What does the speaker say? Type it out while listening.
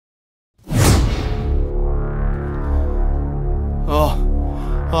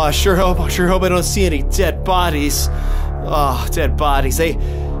Oh, I sure hope I don't see any dead bodies. Oh, dead bodies.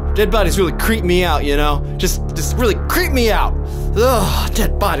 Dead bodies really creep me out, you know? Just really creep me out. Ugh,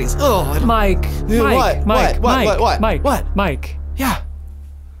 dead bodies. Ugh. Mike. Mike. Yeah.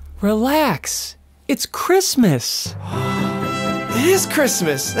 Relax. It's Christmas. It is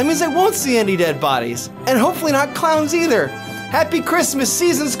Christmas. That means I won't see any dead bodies. And hopefully not clowns either. Happy Christmas,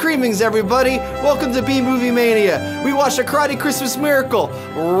 Season's Creamings, everybody. Welcome to B-Movie Mania. We watched a karate Christmas miracle.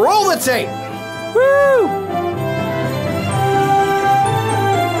 Roll the tape. Woo!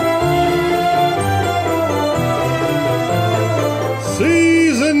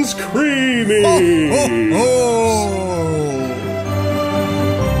 Season's Creamings.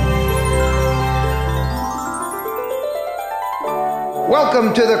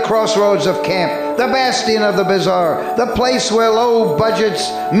 Welcome to the crossroads of camp, the bastion of the bizarre, the place where low budgets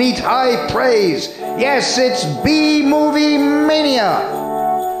meet high praise. Yes, it's B-Movie Mania.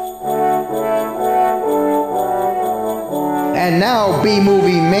 And now,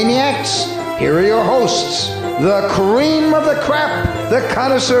 B-Movie Maniacs, here are your hosts, the cream of the crap, the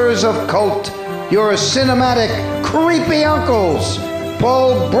connoisseurs of cult, your cinematic creepy uncles,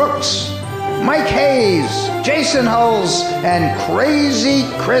 Paul Brooks, Mike Hayes, Jason Huls, and Crazy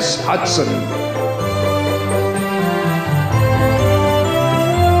Chris Hutson.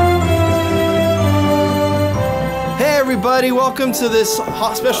 Hey everybody, welcome to this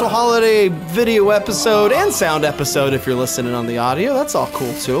special holiday video episode and sound episode if you're listening on the audio. That's all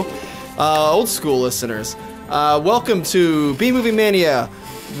cool too. Old school listeners. Welcome to B-Movie Mania,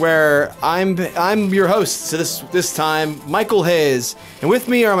 where I'm your host this time, Michael Hayes, and with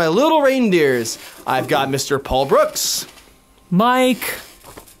me are my little reindeers. I've got Mr. Paul Brooks. Mike,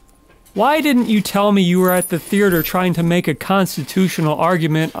 why didn't you tell me you were at the theater trying to make a constitutional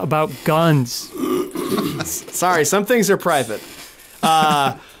argument about guns? Sorry, some things are private.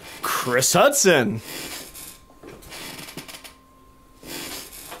 Chris Hutson.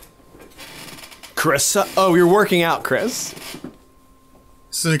 Oh, you're working out, Chris.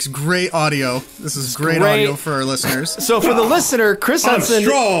 So it's great audio. This is great audio for our listeners. So for the listener, Chris Hutson,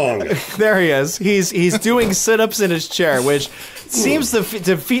 strong. There he is. He's doing sit-ups in his chair, which seems to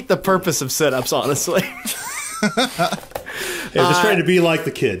defeat the purpose of sit-ups, honestly. Just trying to be like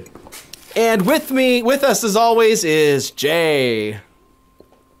the kid. And with us as always, is Jay.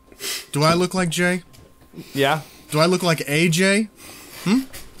 Do I look like Jay? Yeah. Do I look like AJ?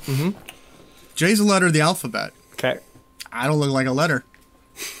 Mm-hmm. J's a letter of the alphabet. Okay. I don't look like a letter.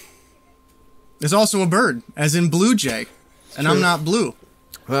 There's also a bird, as in Blue Jay, and I'm not blue.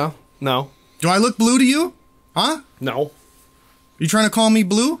 Well, no. Do I look blue to you? Huh? No. You trying to call me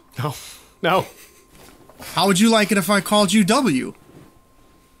blue? No. How would you like it if I called you W?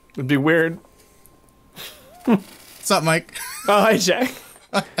 It'd be weird. What's up, Mike? Oh, hi, Jay.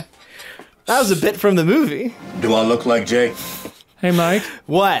 That was a bit from the movie. Do I look like Jay? Hey, Mike.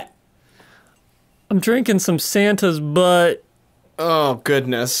 What? I'm drinking some Santa's butt. Oh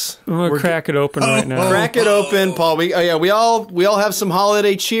goodness! I'm gonna crack it open right now. Crack it open, Paul. We all have some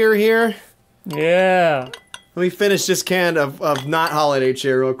holiday cheer here. Yeah. Let me finish this can of not holiday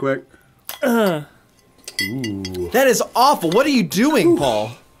cheer real quick. Ooh. That is awful. What are you doing,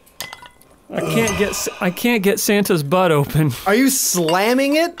 Paul? I can't get Santa's butt open. Are you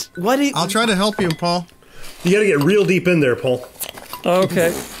slamming it? I'll try to help you, Paul. You gotta get real deep in there, Paul.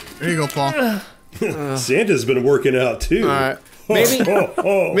 Okay. There you go, Paul. Santa's been working out too. All right.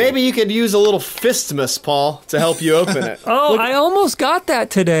 Maybe you could use a little fistmas, Paul, to help you open it. Oh, I almost got that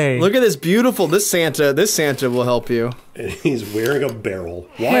today. Look at this beautiful. This Santa will help you. And he's wearing a barrel.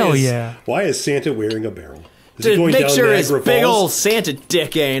 Yeah. Why is Santa wearing a barrel? Is To he going make down sure Niagara his Falls? big old Santa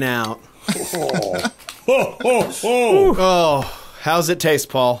dick ain't out. Oh. Oh, how's it taste,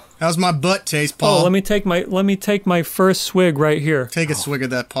 Paul? How's my butt taste, Paul? Oh, let me take my first swig right here. Take a swig of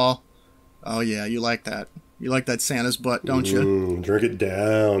that, Paul. Oh yeah, you like that. You like that Santa's butt, don't you? Drink it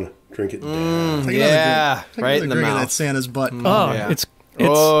down. Drink it down. Take Yeah, Take right another in the drink of mouth. that Santa's butt. Oh, yeah. it's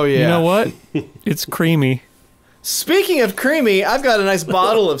Oh, yeah. You know what? It's creamy. Speaking of creamy, I've got a nice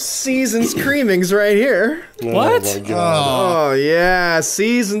bottle of Season's Creamings right here. What? Oh my God. Oh yeah,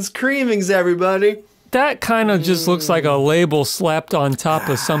 Season's Creamings, everybody. That kind of just looks like a label slapped on top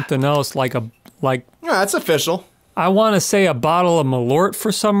of something else, like Yeah, that's official. I want to say a bottle of Malort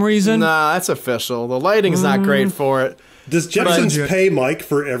for some reason. Nah, that's official. The lighting's not great for it. Does Jetsons pay Mike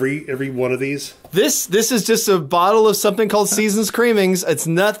for every one of these? This is just a bottle of something called Season's Creamings. It's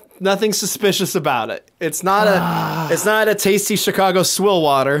nothing suspicious about it. It's not a tasty Chicago swill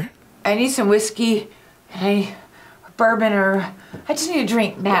water. I need some whiskey, bourbon, or I just need a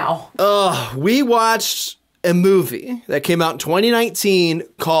drink now. We watched a movie that came out in 2019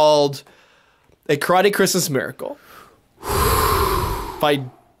 called A Karate Christmas Miracle by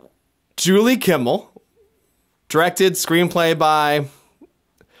Julie Kimmel, directed, screenplay by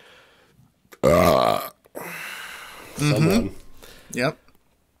Someone. Yep.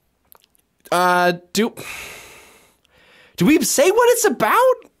 Do we say what it's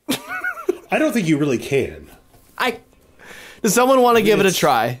about? I don't think you really can. Does someone want to give it a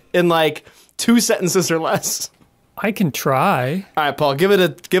try in like 2 sentences or less? I can try. All right, Paul, give it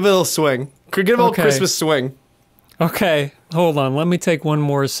a little swing. Give it a little Christmas swing. Okay, hold on. Let me take one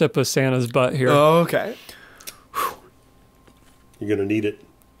more sip of Santa's butt here. Okay. You're going to need it.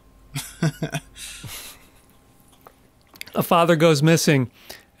 A father goes missing.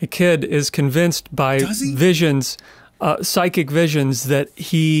 A kid is convinced by visions, psychic visions, that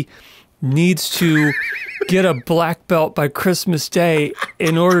he needs to get a black belt by Christmas Day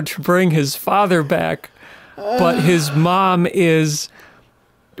in order to bring his father back. But his mom is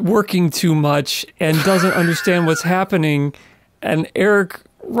working too much and doesn't understand what's happening. And Eric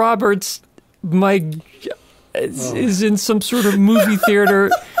Roberts, is in some sort of movie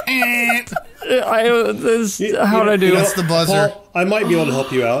theater. How'd I do? That's the buzzer. Paul, I might be able to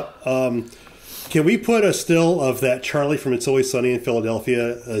help you out. Can we put a still of that Charlie from It's Always Sunny in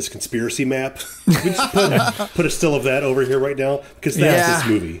Philadelphia as conspiracy map? Can we just put a still of that over here right now? Because that's this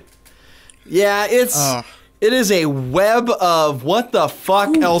movie. Yeah, it is a web of what the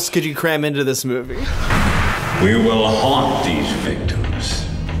fuck else could you cram into this movie? We will haunt these victims.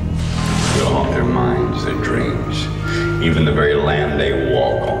 We'll haunt their minds, their dreams, even the very land they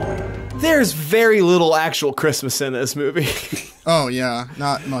walk on. There's very little actual Christmas in this movie. Oh, yeah.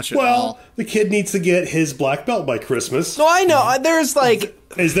 Not much at all. Well, the kid needs to get his black belt by Christmas. So I know, there's like...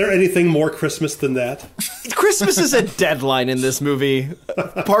 Is there anything more Christmas than that? Christmas is a deadline in this movie.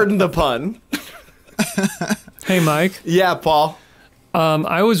 Pardon the pun. Hey, Mike. Yeah, Paul.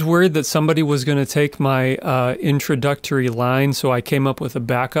 I was worried that somebody was going to take my introductory line, so I came up with a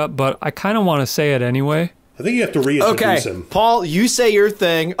backup, but I kind of want to say it anyway. I think you have to reintroduce him. Paul, you say your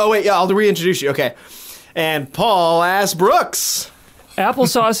thing. Oh, wait, yeah, I'll reintroduce you. Okay. And Paul asks Brooks.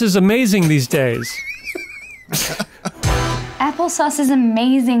 Applesauce is amazing these days. Applesauce is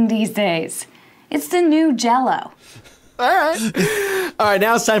amazing these days. It's the new Jell-O. All right. All right,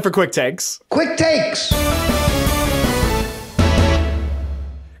 now it's time for quick takes. Quick takes.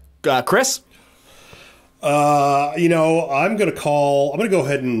 Chris? I'm going to go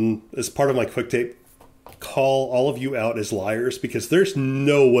ahead and, as part of my quick take, call all of you out as liars, because there's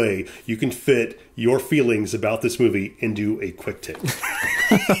no way you can fit your feelings about this movie into a quick take. All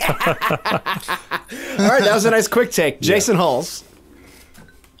right, that was a nice quick take. Jason Huls.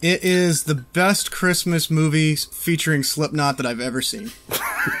 It is the best Christmas movie featuring Slipknot that I've ever seen.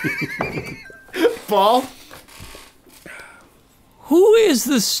 Paul? Who is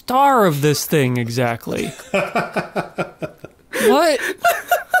the star of this thing exactly? What?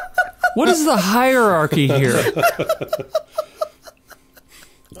 What is the hierarchy here?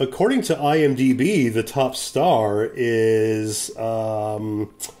 According to IMDb, the top star is Anne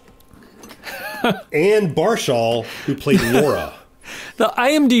Barshall, who played Laura. The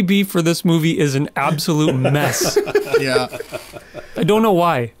IMDb for this movie is an absolute mess. Yeah. I don't know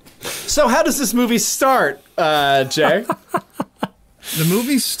why. So how does this movie start, Jay? The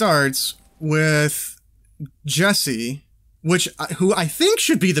movie starts with Jesse, who I think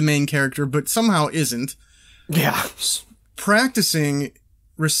should be the main character, but somehow isn't. Yeah. Practicing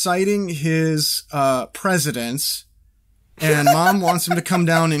reciting his presidents, and Mom wants him to come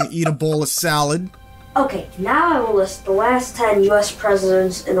down and eat a bowl of salad. Okay, now I will list the last 10 U.S.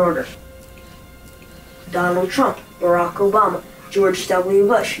 presidents in order. Donald Trump, Barack Obama, George W.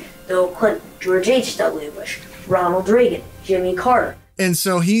 Bush, Bill Clinton, George H.W. Bush, Ronald Reagan, Jimmy Carter. And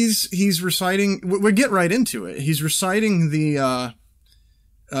so he's reciting. We'll get right into it. He's reciting the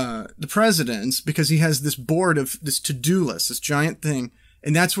presidents because he has this board of this to-do list, this giant thing,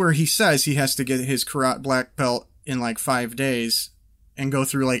 and that's where he says he has to get his karate black belt in like 5 days and go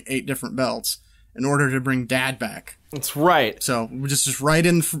through like 8 different belts in order to bring Dad back. That's right. So we're just right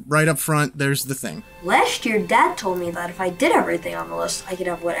up front. There's the thing. Last year, Dad told me that if I did everything on the list, I could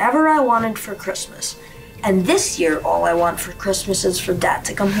have whatever I wanted for Christmas. And this year, all I want for Christmas is for Dad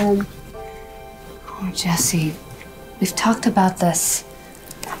to come home. Oh, Jesse, we've talked about this.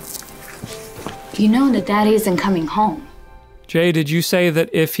 You know that Daddy isn't coming home. Jay, did you say that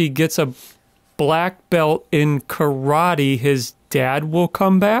if he gets a black belt in karate, his dad will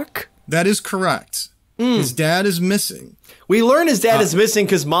come back? That is correct. His dad is missing. We learn his dad is missing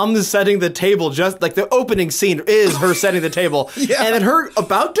because mom is setting the table, just like the opening scene is her setting the table. Yeah. And then her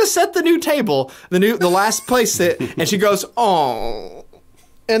about to set the new table, the last place and she goes, oh,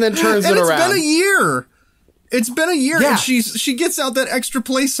 and then turns it around. It's been a year. It's been a year, Yeah. and she gets out that extra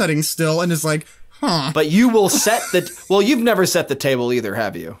place setting still and is like, huh. But you will set well, you've never set the table either,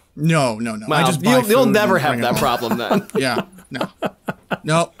 have you? No. Well, I just buy you'll food never and have bring it that home. problem then. Yeah, no.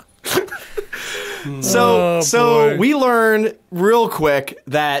 Nope. So boy. we learn real quick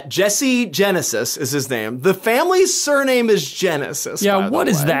that Jesse Genesis is his name. The family's surname is Genesis. Yeah, by the what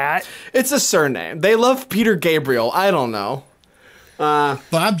is way. that? It's a surname. They love Peter Gabriel. I don't know.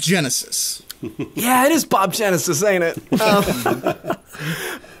 Bob Genesis. Yeah, it is Bob Genesis, ain't it?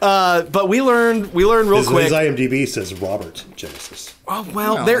 But we learned real quick. His IMDb says Robert Genesis. Oh,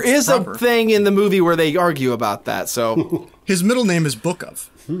 well, No, there it's is proper. a thing in the movie where they argue about that. So His middle name is Book of.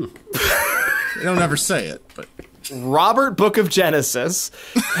 They don't ever say it, but Robert Book of Genesis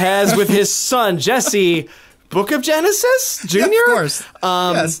has with his son Jesse Book of Genesis Jr. Yeah, of course.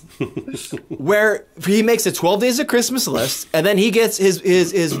 Yes. Where he makes a 12 Days of Christmas list, and then he gets his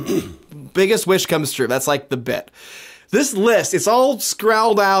biggest wish comes true. That's like the bit. This list, it's all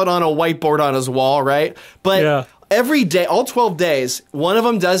scrawled out on a whiteboard on his wall, right? But Yeah. every day, all 12 days, one of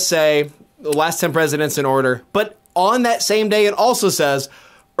them does say the last 10 presidents in order. But on that same day, it also says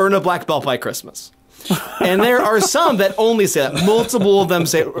earn a black belt by Christmas. And there are some that only say that. Multiple of them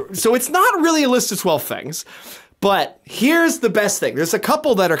say. So it's not really a list of 12 things. But here's the best thing. There's a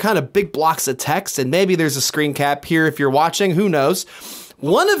couple that are kind of big blocks of text, and maybe there's a screen cap here if you're watching. Who knows?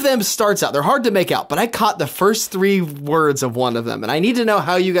 One of them starts out. They're hard to make out, but I caught the first 3 words of one of them. And I need to know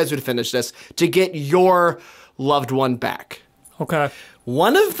how you guys would finish this to get your loved one back. Okay.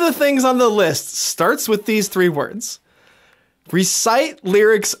 One of the things on the list starts with these 3 words. Recite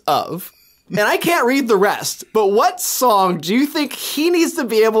lyrics of, and I can't read the rest, but what song do you think he needs to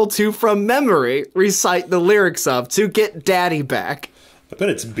be able to, from memory, recite the lyrics of to get daddy back? I bet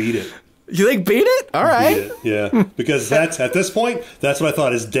it's Beat It. You think Beat It? All right. Beat It, yeah. Because that's at this point, that's what I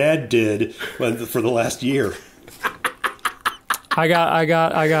thought his dad did for the last year. I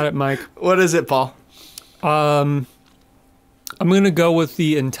got it, Mike. What is it, Paul? I'm going to go with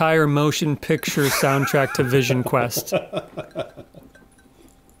the entire motion picture soundtrack to Vision Quest.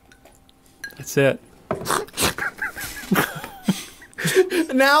 That's it.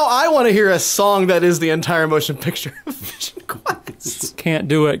 Now I want to hear a song that is the entire motion picture of Vision Quest. Can't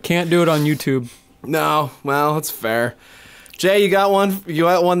do it. Can't do it on YouTube. No, well, that's fair. Jay, you got one? You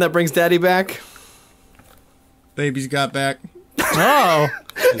got one that brings daddy back? Baby's got back. Oh.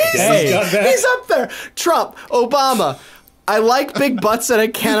 Got that? He's up there. Trump, Obama. I like big butts and I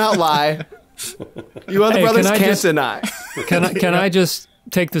cannot lie. You other Hey, brothers can I can't just- deny. Can I just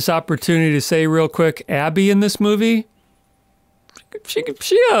take this opportunity to say real quick, Abby in this movie, she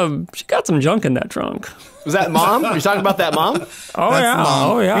got some junk in that trunk. Was that mom? Are you talking about that mom? Oh That's yeah. the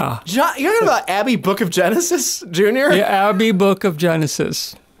mom. Oh yeah. John, you're talking about Abby Book of Genesis Jr.? Yeah, Abby Book of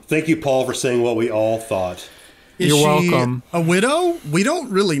Genesis. Thank you, Paul, for saying what we all thought. Is You're she welcome. a widow? We don't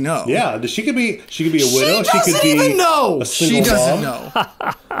really know. Yeah, she could be a widow. She doesn't could be even know. a single She doesn't mom.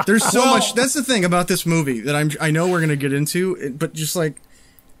 know. There's so much. That's the thing about this movie that I know we're gonna get into, but just like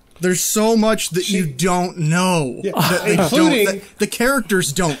there's so much that you don't know. Yeah, That they including- that the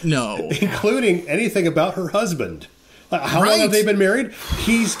characters don't know. Including anything about her husband. How long Right. have they been married?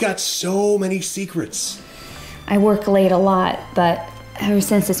 He's got so many secrets. I work late a lot, but ever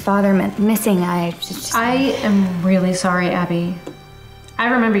since his father went missing, I am really sorry, Abby. I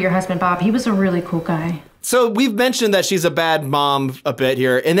remember your husband, Bob. He was a really cool guy. So we've mentioned that she's a bad mom a bit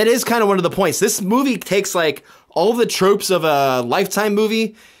here, and that is kind of one of the points. This movie takes like all the tropes of a Lifetime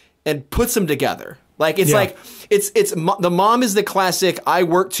movie and puts them together. Like it's like the mom is the classic. I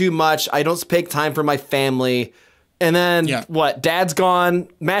work too much. I don't take time for my family. And then what? Dad's gone.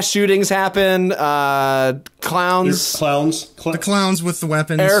 Mass shootings happen. Clowns. The clowns with the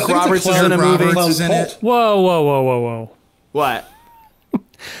weapons. Eric Roberts is in a movie. Roberts is in it. Whoa. What?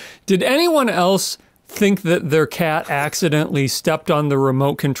 Did anyone else think that their cat accidentally stepped on the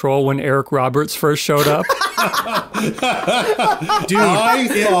remote control when Eric Roberts first showed up? Dude, I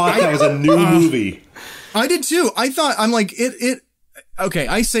thought that was a new movie. I did too. I'm like, okay,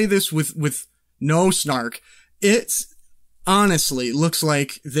 I say this with no snark. It's honestly looks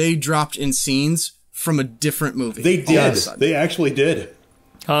like they dropped in scenes from a different movie. They did. They actually did.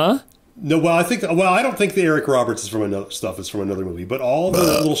 Huh? No, well, I don't think the Eric Roberts is from another movie, but all the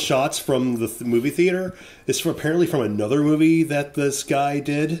little shots from the movie theater is apparently from another movie that this guy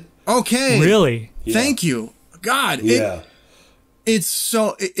did. Okay. Really? Thank you. God. Yeah. It's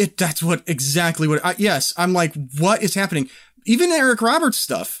so that's exactly what yes, I'm like, what is happening? Even the Eric Roberts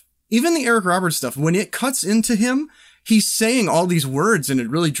stuff, when it cuts into him, he's saying all these words in a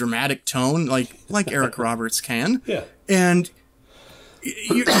really dramatic tone, like Eric Roberts can. Yeah. And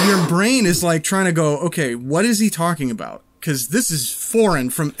your brain is like trying to go, okay, what is he talking about? Because this is foreign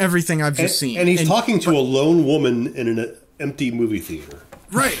from everything I've just seen. And he's talking to a lone woman in an empty movie theater.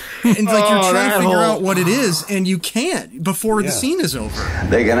 Right. And like you're trying to figure out what it is, and you can't before the scene is over.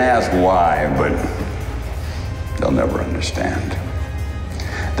 They can ask why, but they'll never understand.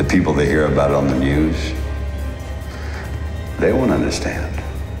 The people they hear about on the news, they won't understand.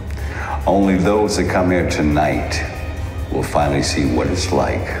 Only those that come here tonight will finally see what it's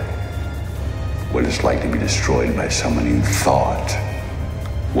like to be destroyed by someone you thought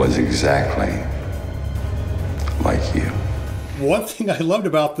was exactly like you. One thing I loved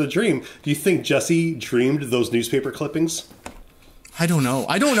about the dream, do you think Jesse dreamed those newspaper clippings? I don't know.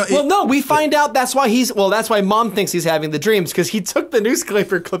 Well, no, we find out that's why Mom thinks he's having the dreams, because he took the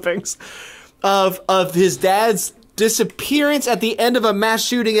newspaper clippings of his dad's disappearance at the end of a mass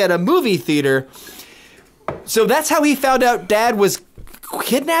shooting at a movie theater. So that's how he found out Dad was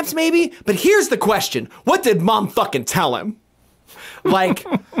kidnapped, maybe? But here's the question. What did Mom fucking tell him? Like,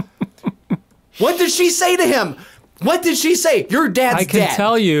 what did she say to him? What did she say? Your dad's dead. I can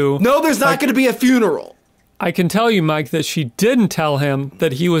tell you. No, there's not going to be a funeral. I can tell you, Mike, that she didn't tell him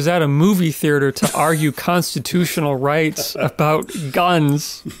that he was at a movie theater to argue constitutional rights about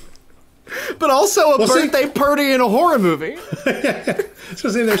guns. But also a birthday party in a horror movie. So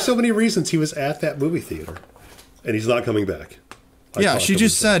there's so many reasons he was at that movie theater, and he's not coming back. Yeah, she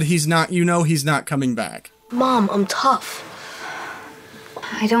just said he's not. He's not coming back. Mom, I'm tough.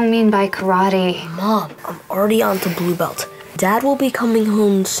 I don't mean by karate. Mom, I'm already on to blue belt. Dad will be coming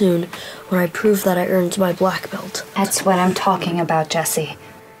home soon when I prove that I earned my black belt. That's what I'm talking about, Jesse.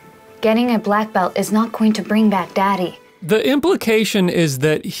 Getting a black belt is not going to bring back Daddy. The implication is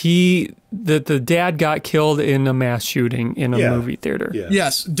that the dad got killed in a mass shooting in a movie theater. Yeah.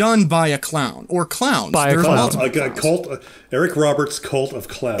 Yes, done by a clown or clowns. By a clown. A cult, Eric Roberts' cult of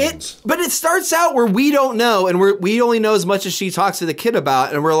clowns. But it starts out where we don't know, and we only know as much as she talks to the kid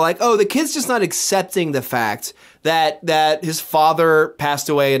about, and we're like, oh, the kid's just not accepting the fact that his father passed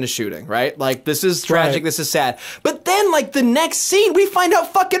away in a shooting, right? Like, this is tragic, Right. this is sad. But then, like, the next scene, we find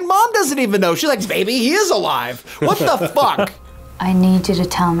out fucking Mom doesn't even know. She's like, baby, he is alive. What the fuck? I need you to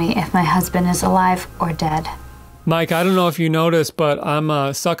tell me if my husband is alive or dead. Mike, I don't know if you noticed, but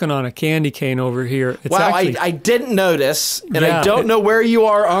I'm sucking on a candy cane over here. It's Wow, actually, I didn't notice, and Yeah, I don't know where you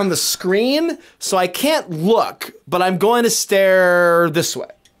are on the screen, so I can't look, but I'm going to stare this way.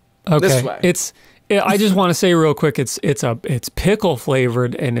 okay. This way. I just want to say real quick, it's pickle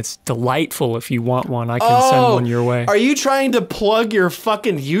flavored and it's delightful. If you want one, I can send one your way. Are you trying to plug your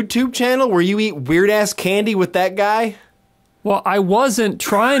fucking YouTube channel where you eat weird ass candy with that guy? Well, I wasn't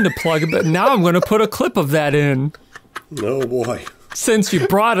trying to plug it, but now I'm going to put a clip of that in. Oh boy! Since you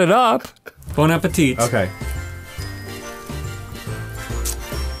brought it up. Bon appetit. Okay.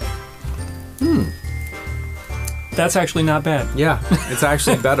 That's actually not bad. Yeah, it's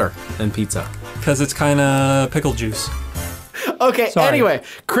actually better than pizza. Because it's kind of pickle juice. Okay, Sorry. Anyway,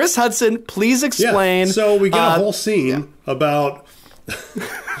 Chris Hutson, please explain. Yeah. So we get a whole scene about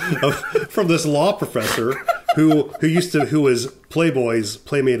from this law professor who was Playboy's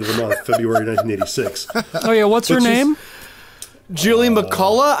Playmate of the Month, February 1986. Oh yeah, what's her name? Julie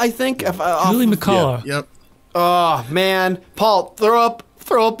McCullough, I think. Julie McCullough. Yep. Oh man, Paul, throw up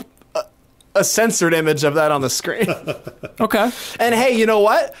a censored image of that on the screen. Okay. And hey, you know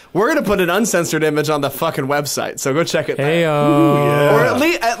what? We're gonna put an uncensored image on the fucking website, so go check it out. Heyo. Or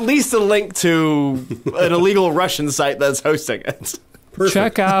at least a link to an illegal Russian site that's hosting it. Perfect.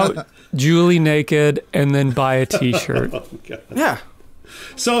 Check out Julie naked and then buy a t-shirt. Yeah.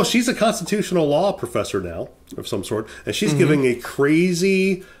 So she's a constitutional law professor now of some sort, and she's giving a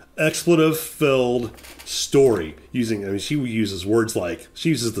crazy expletive-filled story she uses words like, she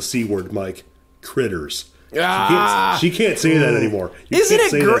uses the C word, Mike, critters. She can't say that anymore.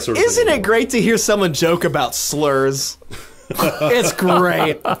 Isn't it great to hear someone joke about slurs? It's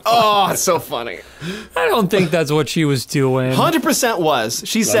great. Oh, it's so funny. I don't think that's what she was doing. 100% was.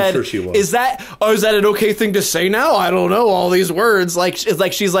 She said, sure she was. Is that an okay thing to say now? I don't know all these words. Like, it's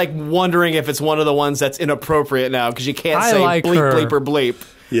like she's like wondering if it's one of the ones that's inappropriate now because you can't say like bleep, her. bleep, or bleep.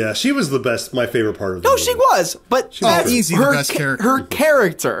 Yeah, she was the best, my favorite part of the No, movie. she was. But that's easy the best character. Her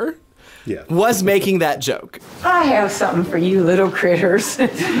character Yeah. was making that joke. I have something for you little critters.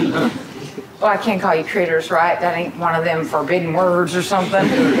 Well, I can't call you critters, right? That ain't one of them forbidden words or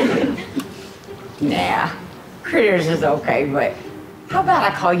something. Nah, critters is okay, but How about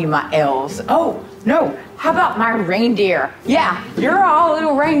I call you my elves? Oh, no. How about my reindeer? Yeah, you're all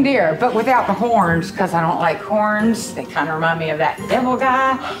little reindeer, but without the horns, because I don't like horns. They kind of remind me of that devil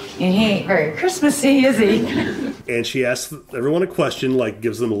guy, and he ain't very Christmassy, is he? And she asks everyone a question, like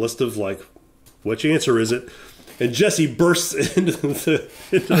gives them a list of like, which answer is it? And Jesse bursts into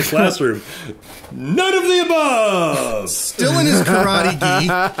the classroom. None of the above! Still in his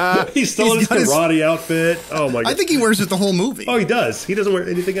karate gi. He's still in his karate outfit. Oh my god. I think he wears it the whole movie. Oh, he does. He doesn't wear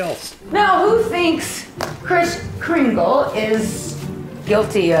anything else. Now, who thinks Kris Kringle is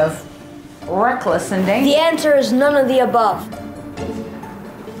guilty of reckless endangering? The answer is none of the above.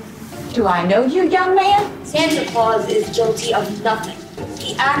 Do I know you, young man? Santa Claus is guilty of nothing.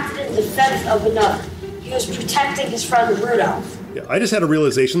 He acted in defense of another. He was protecting his friend Rudolph. Yeah, I just had a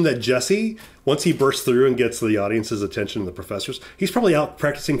realization that Jesse, once he bursts through and gets the audience's attention and the professors, he's probably out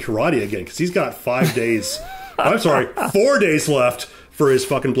practicing karate again because he's got 4 days left for his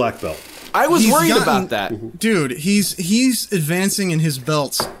fucking black belt. I was worried about that. Dude, he's advancing in his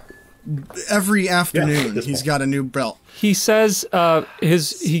belts every afternoon. Yeah, he's got a new belt. He says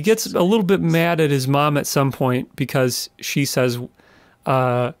he gets a little bit mad at his mom at some point because she says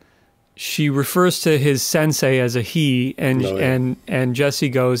she refers to his sensei as a he, and Jesse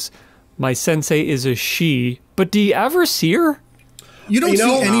goes, "My sensei is a she." But do you ever see her? You don't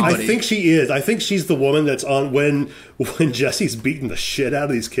see anybody. I think she is. I think she's the woman that's on when Jesse's beating the shit out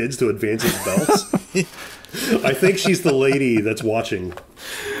of these kids to advance his belts. I think she's the lady that's watching.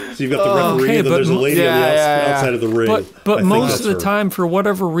 So you've got the referee, and then there's a lady on the outside of the ring. But most of the time, for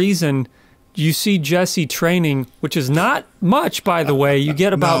whatever reason, you see Jesse training, which is not much, by the way. You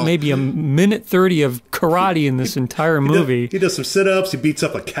get about maybe a minute 30 of karate in this entire movie. He does some sit-ups. He beats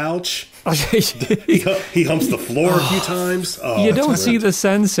up a couch. he humps the floor a few times. Oh, you don't see the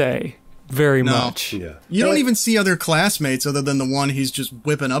sensei very much. Yeah. You don't even see other classmates other than the one he's just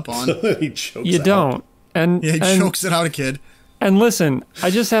whipping up on. He chokes you out. don't. And he chokes it out a kid. And listen, I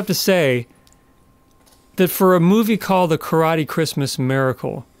just have to say that for a movie called The Karate Christmas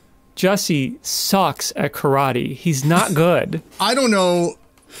Miracle, Jesse sucks at karate. He's not good. I don't know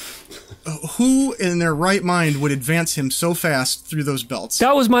who in their right mind would advance him so fast through those belts.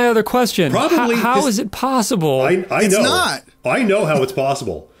 That was my other question. Probably how is it possible? I know. It's not. I know how it's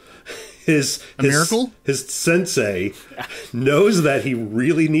possible. His miracle? His sensei knows that he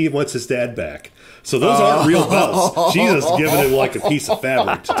really wants his dad back. So those aren't real belts. She's just giving him like a piece of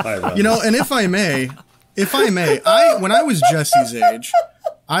fabric to tie around. You know, and if I may, when I was Jesse's age,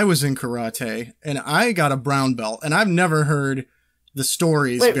 I was in karate, and I got a brown belt, and I've never heard the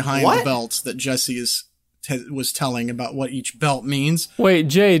stories behind the belts that Jesse was telling about what each belt means. Wait,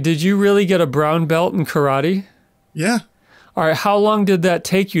 Jay, did you really get a brown belt in karate? Yeah. All right, how long did that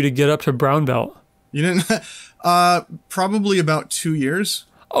take you to get up to brown belt? You didn't? Probably about 2 years.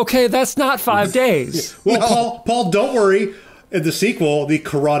 Okay, that's not 5 days. Well, no. Paul, don't worry. In the sequel, the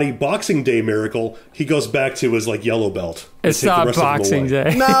Karate Boxing Day Miracle, he goes back to his like yellow belt. It's not Boxing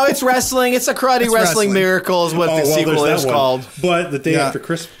Day. No, it's wrestling. It's a Karate wrestling Miracle is what the sequel is called. But the day after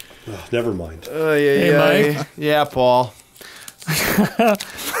Christmas, never mind. Hey, Mike. Yeah, Paul.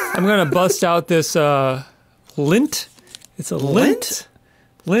 I'm gonna bust out this Lindt. It's a Lindt.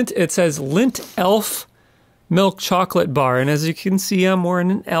 Lindt. It says Lindt Elf milk chocolate bar, and as you can see, I'm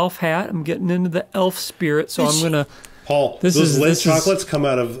wearing an elf hat. I'm getting into the elf spirit, so I'm gonna. Paul, those Lindt chocolates come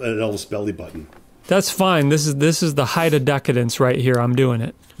out of an elf's belly button. That's fine. This is the height of decadence right here. I'm doing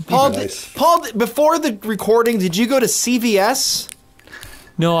it. Paul, before the recording, did you go to CVS?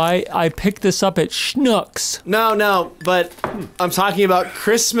 No, I picked this up at Schnucks. No, but I'm talking about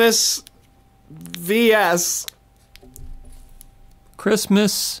Christmas VS.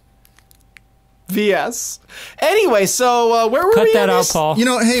 Christmas VS. Anyway, so where were we? Cut that out, Paul. You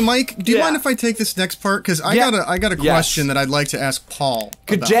know, hey Mike, do you mind if I take this next part? Because I got a question that I'd like to ask Paul.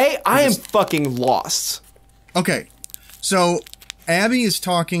 Jay, I am fucking lost. Okay, so Abby is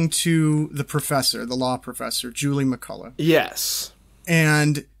talking to the professor, the law professor, Julie McCullough. Yes.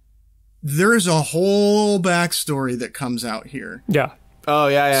 And there's a whole backstory that comes out here. Yeah. Oh,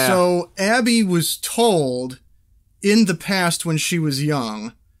 yeah. So Abby was told in the past when she was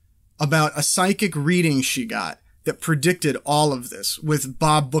young about a psychic reading she got that predicted all of this, with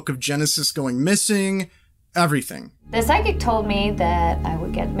Bob Book of Genesis going missing, everything. The psychic told me that I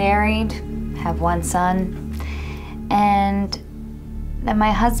would get married, have one son, and that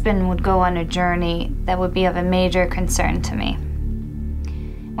my husband would go on a journey that would be of a major concern to me.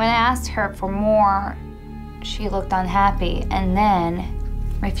 When I asked her for more, she looked unhappy and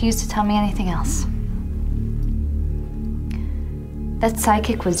then refused to tell me anything else. That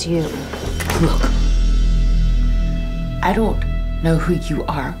psychic was you. Look, I don't know who you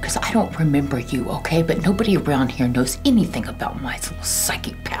are, because I don't remember you, okay? But nobody around here knows anything about my little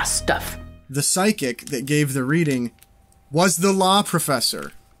psychic past stuff. The psychic that gave the reading was the law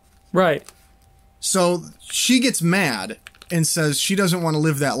professor. Right. So she gets mad and says she doesn't want to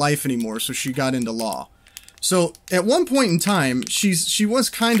live that life anymore, so she got into law. So at one point in time, she was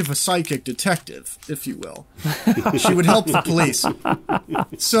kind of a psychic detective, if you will. She would help the police.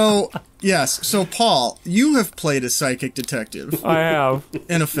 So, yes. So, Paul, you have played a psychic detective. I have.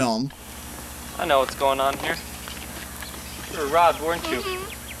 In a film. I know what's going on here. You were robbed, weren't you?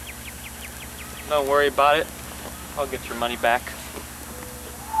 Don't worry about it. I'll get your money back.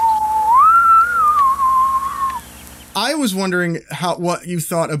 I was wondering what you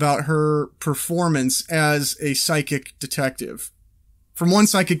thought about her performance as a psychic detective. From one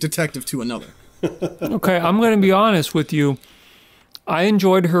psychic detective to another. Okay, I'm going to be honest with you. I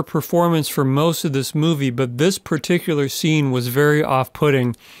enjoyed her performance for most of this movie, but this particular scene was very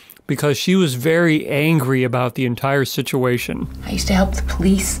off-putting because she was very angry about the entire situation. I used to help the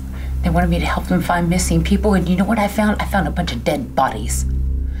police. They wanted me to help them find missing people, and you know what I found? I found a bunch of dead bodies.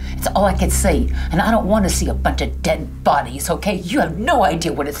 It's all I could see, and I don't want to see a bunch of dead bodies, okay? You have no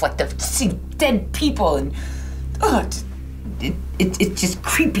idea what it's like to see dead people, and it's just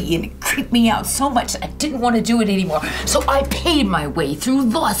creepy, and it creeped me out so much that I didn't want to do it anymore. So I paid my way through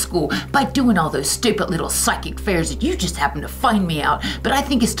law school by doing all those stupid little psychic fairs that you just happened to find me out. But I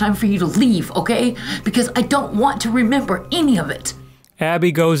think it's time for you to leave, okay? Because I don't want to remember any of it.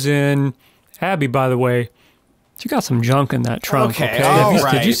 Abby goes in. Abby, by the way, you got some junk in that trunk, okay?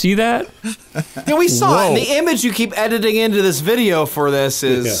 Did you see that? Yeah, we saw it. And the image you keep editing into this video for this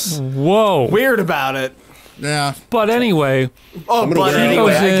is weird about it. Yeah. But anyway. I'm going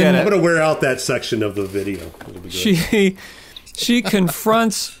to wear out that section of the video. She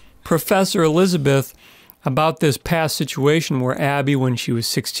confronts Professor Elizabeth about this past situation where Abby, when she was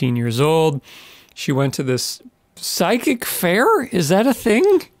 16 years old, she went to this psychic fair? Is that a thing?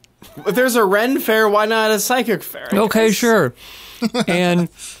 If there's a Ren fair, why not a psychic fair? Okay, sure. And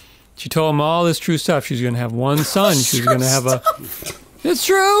she told him all this true stuff. She's going to have one son. She's going to have a... It's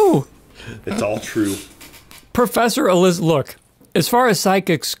true. It's all true. Professor Elizabeth... Look, as far as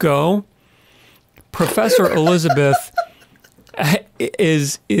psychics go, Professor Elizabeth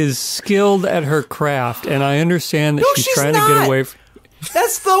is skilled at her craft, and I understand that she's trying to get away from...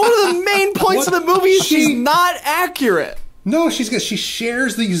 That's one of the main points of the movie. She's not accurate. No, she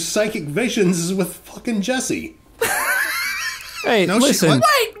shares these psychic visions with fucking Jesse. Hey, listen,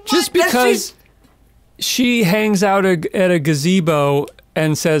 just because she hangs out at a gazebo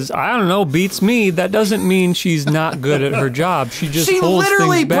and says, I don't know, beats me, that doesn't mean she's not good at her job. She just holds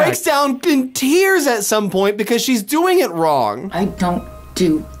literally things back. breaks down in tears at some point because she's doing it wrong. I don't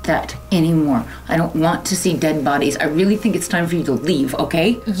do that anymore. I don't want to see dead bodies. I really think it's time for you to leave,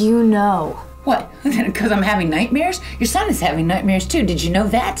 okay? You know. What? Because I'm having nightmares? Your son is having nightmares too. Did you know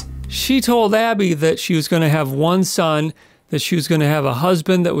that? She told Abby that she was going to have one son, that she was going to have a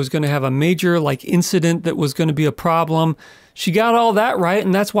husband that was going to have a major incident that was going to be a problem. She got all that right,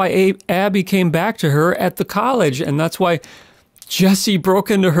 and that's why Abby came back to her at the college, and that's why Jesse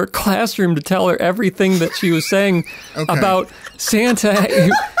broke into her classroom to tell her everything that she was saying about Santa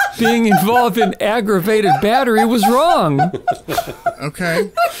being involved in aggravated battery was wrong.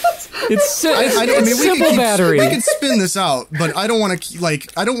 Okay. It's simple battery. We could spin this out, but I don't want to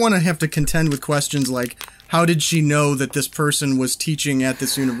I don't want to have to contend with questions like how did she know that this person was teaching at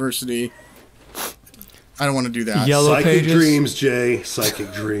this university? I don't want to do that. Yellow Psychic pages. Dreams, Jay.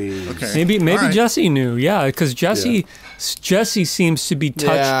 Psychic dreams. Okay. Maybe right. Jesse knew. Yeah, because Jesse seems to be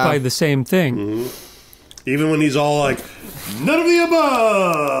touched by the same thing. Mm-hmm. Even when he's all like, none of the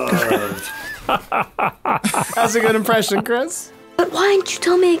above. That's a good impression, Chris. But why didn't you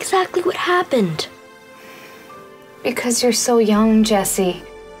tell me exactly what happened? Because you're so young, Jesse.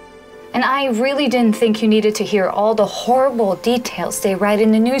 And I really didn't think you needed to hear all the horrible details they write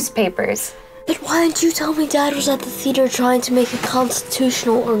in the newspapers. But why didn't you tell me Dad was at the theater trying to make a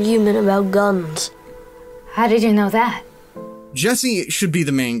constitutional argument about guns? How did you know that? Jesse should be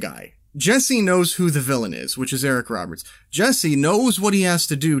the main guy. Jesse knows who the villain is, which is Eric Roberts. Jesse knows what he has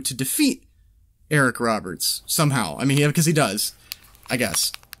to do to defeat Eric Roberts somehow. I mean, because he does, I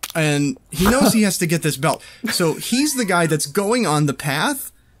guess. And he knows he has to get this belt. So he's the guy that's going on the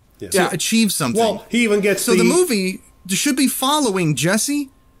path to achieve something. Well, he even gets the movie should be following Jesse,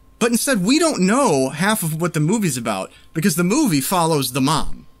 but instead we don't know half of what the movie's about because the movie follows the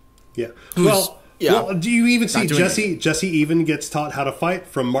mom. Yeah. Well, do you even see Jesse? Jesse even gets taught how to fight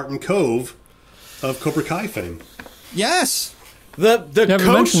from Martin Kove of Cobra Kai fame. Yes. The Never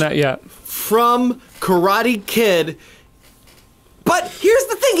coach mentioned that yet. From Karate Kid here's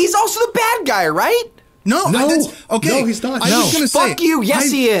the thing. He's also the bad guy, right? No, okay. No, he's not. I was going to say, fuck you. Yes,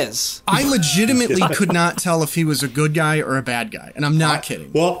 he is. I legitimately could not tell if he was a good guy or a bad guy, and I'm not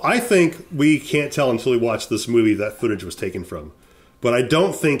kidding. Well, I think we can't tell until we watch this movie that footage was taken from. But I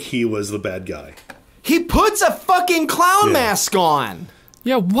don't think he was the bad guy. He puts a fucking clown mask on.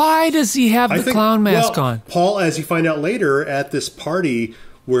 Yeah, why does he have the clown mask on? Paul, as you find out later at this party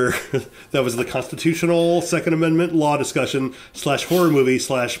where that was the constitutional Second Amendment law discussion / horror movie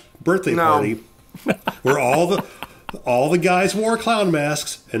 / birthday party, where all the guys wore clown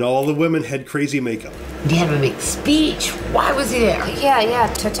masks and all the women had crazy makeup. Did he have a big speech? Why was he there? Yeah,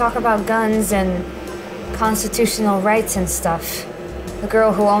 to talk about guns and constitutional rights and stuff. The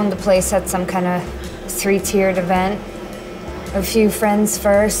girl who owned the place had some kind of 3-tiered event. A few friends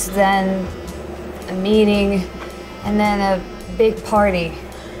first, then a meeting, and then a big party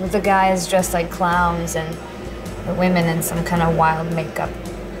with the guys dressed like clowns and the women in some kind of wild makeup.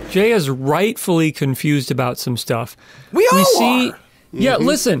 Jay is rightfully confused about some stuff. We all are. Yeah,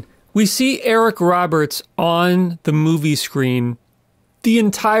 listen. We see Eric Roberts on the movie screen the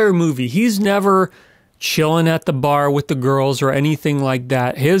entire movie. He's never chilling at the bar with the girls or anything like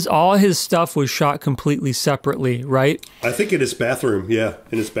that. All his stuff was shot completely separately, right? I think in his bathroom, in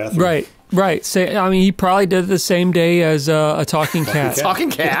his bathroom. Right. He probably did it the same day as a talking cat. Talking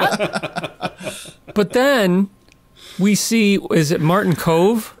cat? But then we see, is it Martin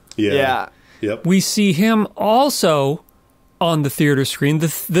Cove? Yeah. Yep. We see him also on the theater screen, the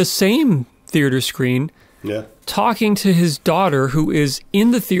same theater screen, talking to his daughter who is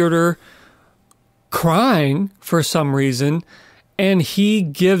in the theater crying for some reason, and he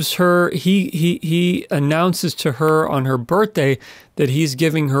gives her he announces to her on her birthday that he's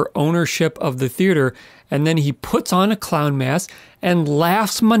giving her ownership of the theater, and then he puts on a clown mask and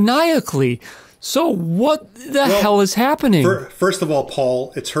laughs maniacally. So what the hell is happening? First of all,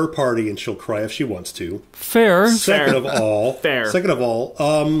 Paul, it's her party and she'll cry if she wants to. Fair. Second of all,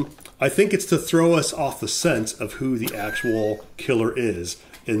 I think it's to throw us off the scent of who the actual killer is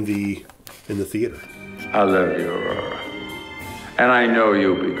in the theater. I love you, Aurora. And I know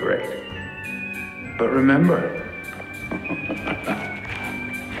you'll be great. But remember,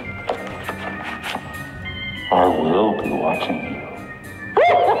 I will be watching you.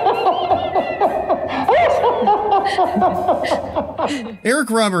 Eric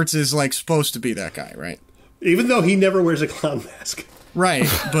Roberts is like supposed to be that guy, right? Even though he never wears a clown mask. Right,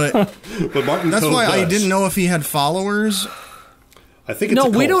 but Martin that's Cove why does. I didn't know if he had followers. I think it's a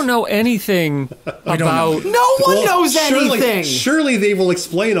cult. We don't know anything about... No one knows anything! Surely they will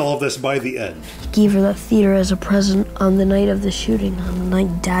explain all of this by the end. Gave her the theater as a present on the night of the shooting, on the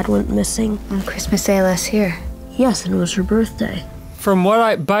night Dad went missing. On Christmas Day last year. Yes, and it was her birthday. From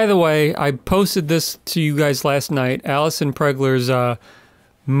what by the way, I posted this to you guys last night. Allison Pregler's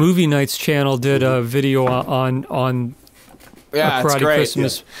Movie Nights channel did a video on A Karate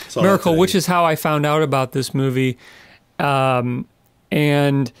Christmas Miracle, which is how I found out about this movie.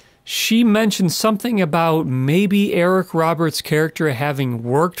 And she mentioned something about maybe Eric Roberts' character having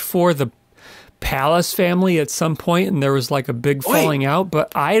worked for the Palace family at some point, and there was like a big falling out,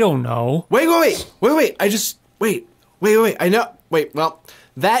 but I don't know. Wait. I know. It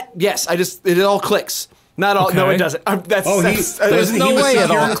all clicks. Not all. Okay. No, it doesn't. There's no way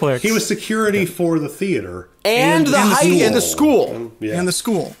it all clicks. He was security for the theater and the school. And the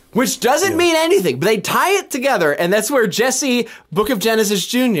school. Which doesn't mean anything, but they tie it together, and that's where Jesse, Book of Genesis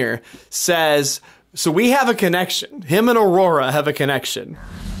Jr., says, so we have a connection. Him and Aurora have a connection.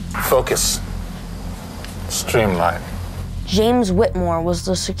 Focus. Streamline. James Whitmore was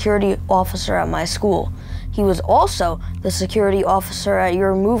the security officer at my school. He was also the security officer at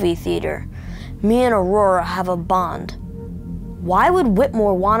your movie theater. Me and Aurora have a bond. Why would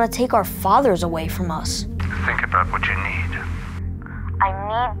Whitmore want to take our fathers away from us? Think about what you need.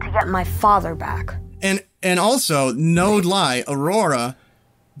 I need to get my father back. And also, no lie, Aurora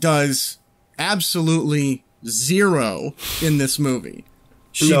does absolutely zero in this movie.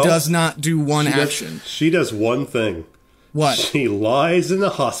 She does not do one action. She does one thing. What? She lies in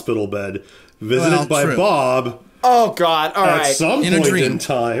the hospital bed, visited by Bob. Oh, God. All right. At some point in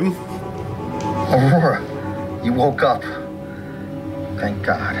time. Aurora, you woke up. Thank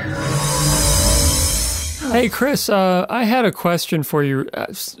God. Hey, Chris, I had a question for you.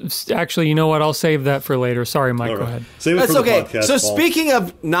 Actually, you know what? I'll save that for later. Sorry, Mike. Go ahead. Save it for the podcast, So Paul. speaking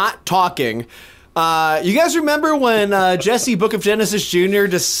of not talking, you guys remember when Jesse, Book of Genesis Jr.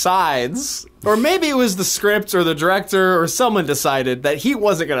 decides Or maybe it was the script or the director or someone decided that he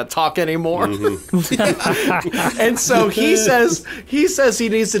wasn't going to talk anymore. And so he says he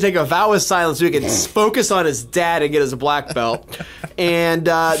needs to take a vow of silence so he can focus on his dad and get his black belt. And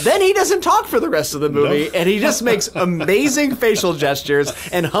then he doesn't talk for the rest of the movie, and he just makes amazing facial gestures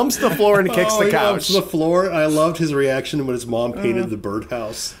and humps the floor and kicks the couch. The floor. I loved his reaction when his mom painted the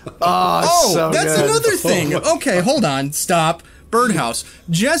birdhouse. So that's good. another thing. Okay, hold on. Stop. Birdhouse.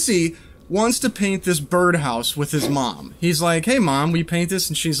 Jesse wants to paint this birdhouse with his mom. He's like, hey, Mom, we paint this?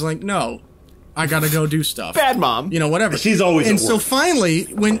 And she's like, no, I gotta go do stuff. Bad mom. You know, whatever. She's always And at so work. finally,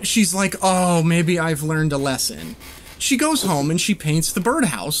 when she's like, oh, maybe I've learned a lesson, she goes home and she paints the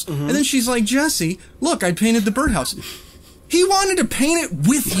birdhouse. And then she's like, Jesse, look, I painted the birdhouse. He wanted to paint it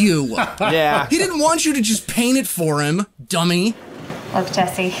with you. Yeah. He didn't want you to just paint it for him, dummy. Look,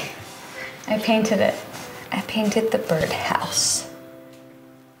 Jesse, I painted it. I painted the birdhouse.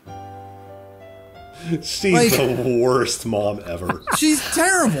 She's the worst mom ever. She's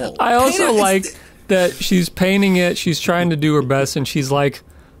terrible. I also like that she's painting it, she's trying to do her best, and she's like,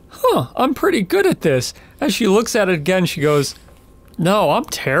 I'm pretty good at this. As she looks at it again, she goes, no, I'm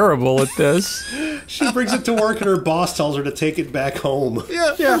terrible at this. She brings it to work and her boss tells her to take it back home.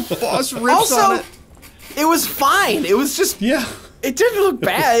 Yeah. Boss rips on it. It was fine. It was just... Yeah. It didn't look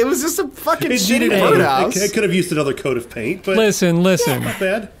bad. It was just a fucking shitty needed birdhouse. It could have used another coat of paint, but... Listen. Not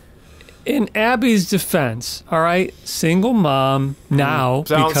bad. In Abby's defense, all right, single mom now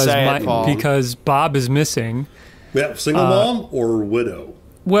Don't say it, Paul. because Bob is missing. Yeah, single mom or widow?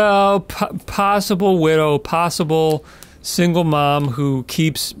 Well, possible widow, possible single mom who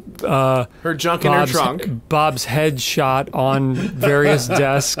keeps her junk in her trunk. Bob's headshot on various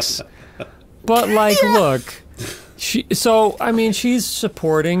desks. But look, she's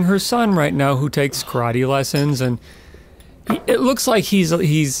supporting her son right now who takes karate lessons, and it looks like he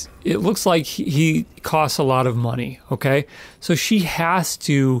costs a lot of money, okay? So she has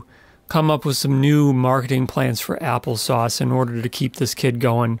to come up with some new marketing plans for applesauce in order to keep this kid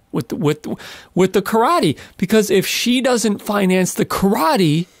going with the karate. Because if she doesn't finance the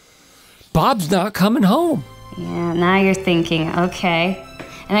karate, Bob's not coming home. Yeah, now you're thinking, okay.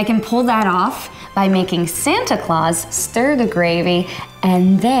 And I can pull that off by making Santa Claus stir the gravy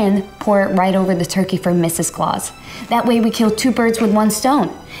and then pour it right over the turkey for Mrs. Claus. That way we kill two birds with one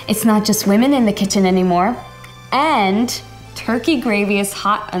stone. It's not just women in the kitchen anymore. And turkey gravy is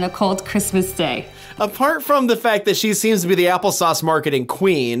hot on a cold Christmas day. Apart from the fact that she seems to be the applesauce marketing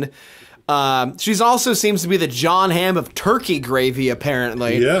queen, she's also seems to be the John Hamm of turkey gravy,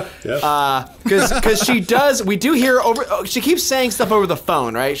 apparently. Yeah. Because she does, we do hear she keeps saying stuff over the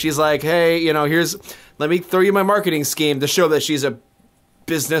phone, right? She's like, hey, let me throw you my marketing scheme to show that she's a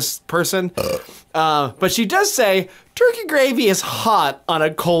business person. But she does say, turkey gravy is hot on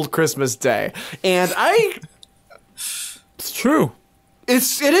a cold Christmas day. And it's true.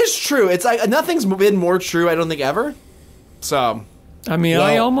 It is true. It's like nothing's been more true, I don't think, ever. So...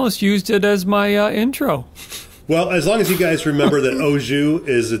 I almost used it as my intro. Well, as long as you guys remember that au jus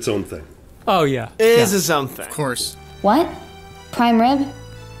is its own thing. Oh, yeah. It is its own thing. Of course. What? Prime rib?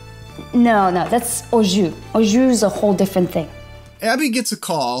 No, that's au jus. Au jus is a whole different thing. Abby gets a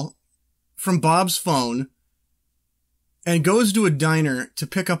call from Bob's phone and goes to a diner to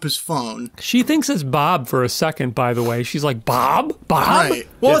pick up his phone. She thinks it's Bob for a second, by the way. She's like, Bob? Right.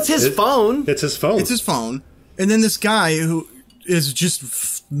 Well, it's his phone. It's his phone. It's his phone. And then this guy who is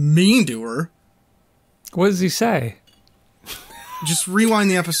just mean to her. What does he say? Just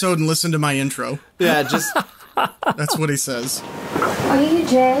rewind the episode and listen to my intro. Yeah, just... That's what he says. Are you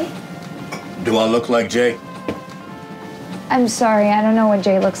Jay? Do I look like Jay? I'm sorry, I don't know what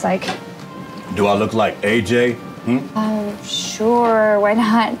Jay looks like. Do I look like AJ? Sure, why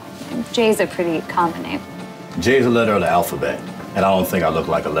not? Jay's a pretty common name. Jay's a letter of the alphabet, and I don't think I look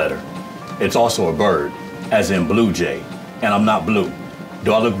like a letter. It's also a bird, as in blue jay, and I'm not blue.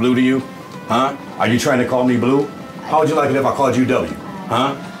 Do I look blue to you? Huh? Are you trying to call me blue? How would you like it if I called you W?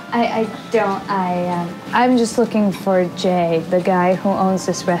 Huh? I don't. I'm just looking for Jay, the guy who owns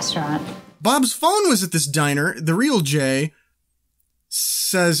this restaurant. Bob's phone was at this diner. The real Jay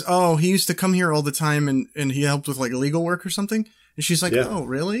says, oh, he used to come here all the time and he helped with like legal work or something. And she's like, oh,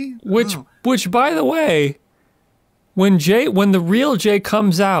 really? Which, by the way, when the real Jay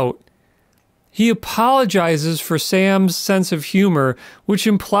comes out, he apologizes for Sam's sense of humor, which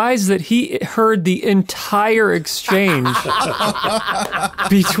implies that he heard the entire exchange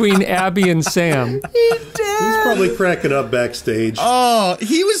between Abby and Sam. He did. He's probably cracking up backstage. Oh,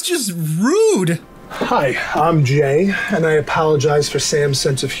 he was just rude. Hi, I'm Jay, and I apologize for Sam's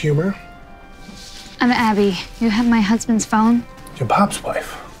sense of humor. I'm Abby. You have my husband's phone? You're Bob's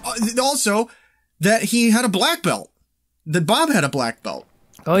wife. also that he had a black belt. That Bob had a black belt.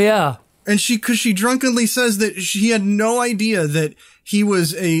 Oh yeah. And because she drunkenly says that she had no idea that he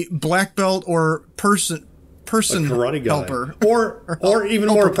was a black belt or person karate guy. helper. Or even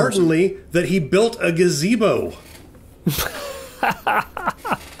more importantly, that he built a gazebo.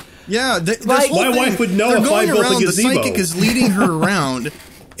 Yeah, my wife would know if I built a gazebo. The psychic is leading her around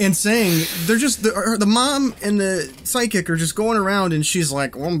and saying they're just the mom and the psychic are just going around, and she's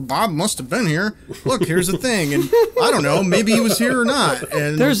like, "Well, Bob must have been here. Look, here's the thing, and I don't know, maybe he was here or not."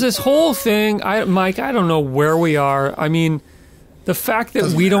 And there's this whole thing, Mike. I don't know where we are. I mean, the fact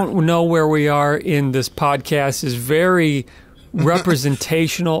that we don't know where we are in this podcast is very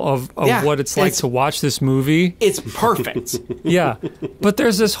representational of what it's like to watch this movie. It's perfect. Yeah. But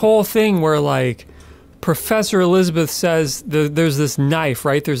there's this whole thing where, like, Professor Elizabeth says there's this knife,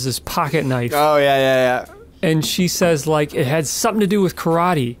 right? There's this pocket knife. Oh, yeah. And she says, like, it had something to do with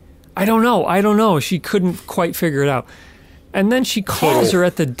karate. I don't know. She couldn't quite figure it out. And then she calls her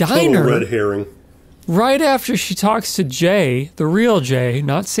at the diner. Total red herring. Right after she talks to Jay, the real Jay,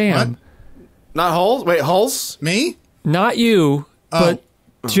 not Sam. What? Not Huls? Wait, Huls? Me? Not you, but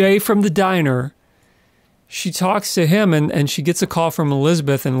Jay from the diner. She talks to him, and she gets a call from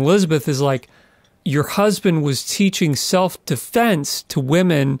Elizabeth, and Elizabeth is like, your husband was teaching self-defense to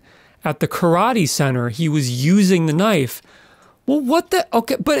women at the karate center. He was using the knife. Well, what the...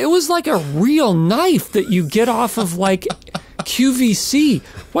 Okay, but it was like a real knife that you get off of, like, QVC.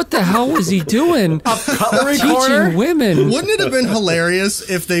 What the hell was he doing? A cutlery teaching corner? women. Wouldn't it have been hilarious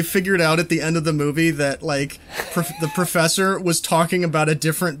if they figured out at the end of the movie that, like, the professor was talking about a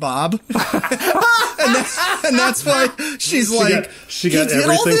different Bob? and that's why she got he did all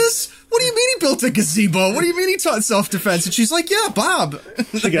everything. this? What do you mean he built a gazebo? What do you mean he taught self-defense? And she's like, yeah, Bob.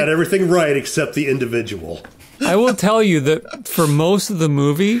 She got everything right except the individual. I will tell you that for most of the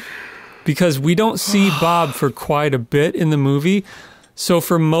movie, because we don't see Bob for quite a bit in the movie, so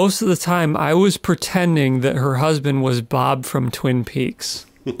for most of the time, I was pretending that her husband was Bob from Twin Peaks.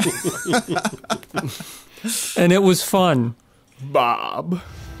 And it was fun. Bob.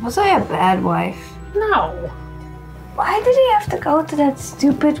 Was I a bad wife? No. Why did he have to go to that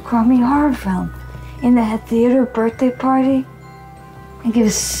stupid, crummy horror film in the theater birthday party and give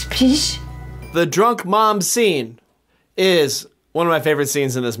a speech? The drunk mom scene is one of my favorite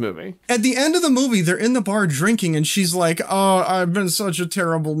scenes in this movie. At the end of the movie, they're in the bar drinking, and she's like, "Oh, I've been such a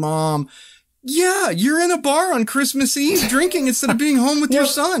terrible mom." Yeah, you're in a bar on Christmas Eve drinking instead of being home with your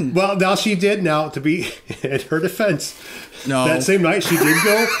son. Well, now she did. Now, to be in her defense, that same night she did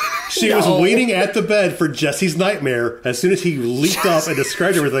go. She was waiting at the bed for Jesse's nightmare. As soon as he leaped up and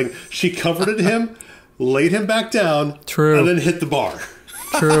described everything, she comforted him, laid him back down, and then hit the bar.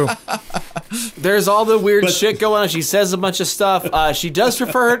 True. There's all the weird shit going on. She says a bunch of stuff. She does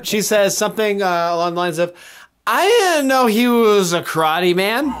refer. She says something along the lines of, "I didn't know he was a karate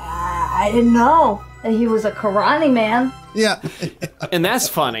man." I didn't know that he was a karate man. Yeah. And that's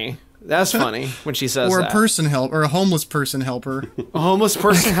funny. That's funny when she says or that. a person help, or a homeless person helper. A homeless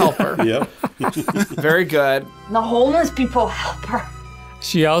person helper. Yep. Very good. The homeless people helper.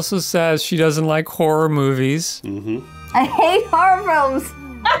 She also says she doesn't like horror movies. Mm-hmm. I hate horror films.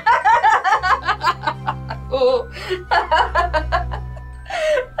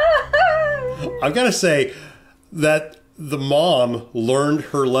 I've got to say that the mom learned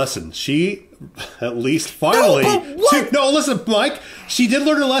her lesson. She, at least finally... No, listen, Mike. She did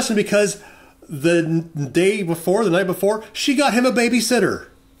learn her lesson because the night before, she got him a babysitter.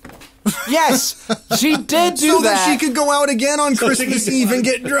 Yes, she did do so that. she could go out again on Christmas Eve and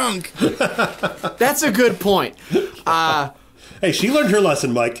get drunk. That's a good point. Hey, she learned her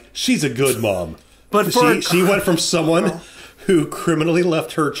lesson, Mike. She's a good mom. But she went from someone who criminally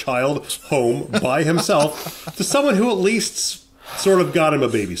left her child home by himself to someone who at least sort of got him a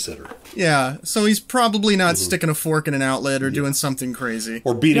babysitter. Yeah, so he's probably not sticking a fork in an outlet or doing something crazy.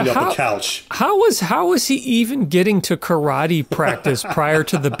 Or beating up a couch. How was he even getting to karate practice prior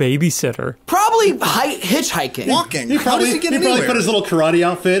to the babysitter? Probably hitchhiking. Walking. He How does he get anywhere? probably put his little karate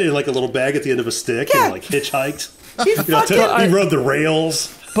outfit in like a little bag at the end of a stick and like hitchhiked. He rode the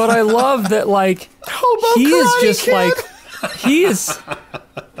rails. But I love that, like, he is just like,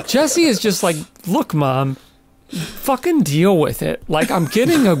 Jesse is just like, look, Mom, fucking deal with it. Like, I'm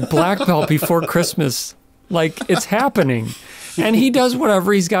getting a black belt before Christmas. Like, it's happening. And he does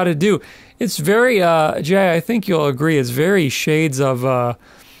whatever he's got to do. It's very, Jay, I think you'll agree, it's very shades of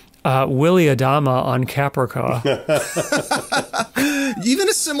Willie Adama on Caprica. Even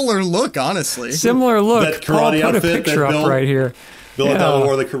a similar look, honestly. Similar look. That karate I'll put outfit a picture up right here. Bill Adama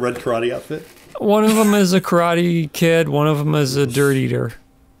wore the red karate outfit. One of them is a karate kid. One of them is a dirt eater.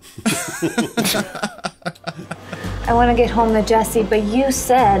 I want to get home to Jesse, but you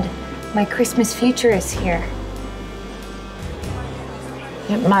said my Christmas future is here.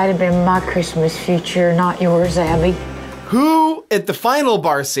 It might have been my Christmas future, not yours, Abby. Who, at the final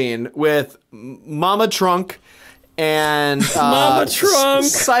bar scene with Mama Trunk and Mama Trunk,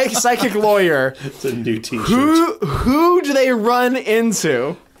 psychic lawyer, it's a new T-shirt. Who do they run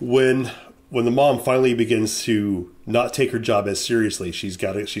into when the mom finally begins to not take her job as seriously? She's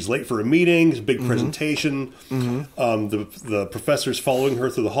late for a meeting, big presentation. The professor's following her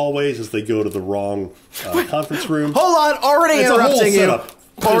through the hallways as they go to the wrong conference room. Hold on, already interrupting you.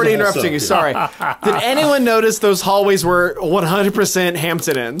 Already interrupting you. Sorry. Did anyone notice those hallways were 100%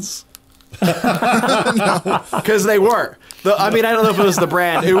 Hampton Inns? Because they were. I mean, I don't know if it was the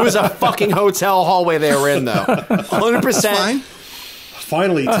brand. It was a fucking hotel hallway they were in, though. 100%.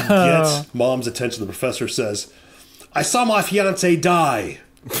 Finally, to get mom's attention, the professor says, "I saw my fiance die,"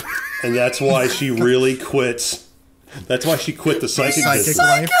 and that's why she really quits. That's why she quit the psychic business.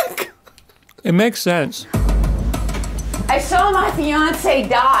 life. It makes sense. I saw my fiance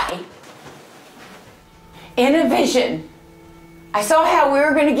die in a vision. I saw how we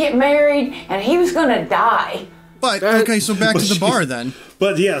were going to get married and he was going to die. But, okay, so back to the bar then.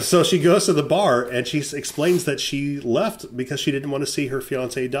 But yeah, so she goes to the bar and she explains that she left because she didn't want to see her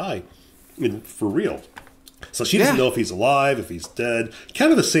fiance die for real. So she doesn't know if he's alive, if he's dead.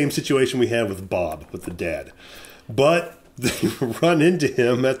 Kind of the same situation we had with Bob, with the dad. But they run into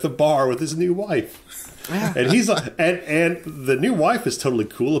him at the bar with his new wife. Yeah. And he's and the new wife is totally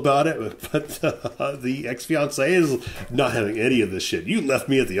cool about it, but the ex-fiance is not having any of this shit. You left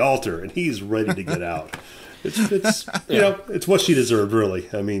me at the altar, and he's ready to get out. It's you know, it's what she deserved, really.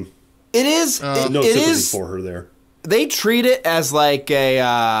 I mean, it is no sympathy for her there. They treat it as like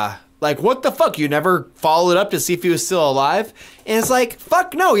a like, what the fuck? You never followed up to see if he was still alive? And it's like,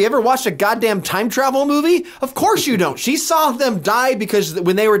 fuck no. You ever watched a goddamn time travel movie? Of course you don't. She saw them die because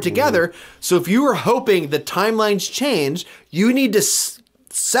when they were together. So if you were hoping the timelines change, you need to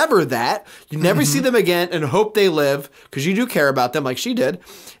sever that. You never see them again and hope they live because you do care about them like she did.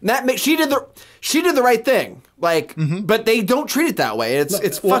 And that she did the right thing. Like, but they don't treat it that way.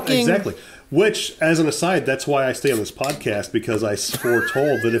 It's fucking exactly. Which, as an aside, that's why I stay on this podcast, because I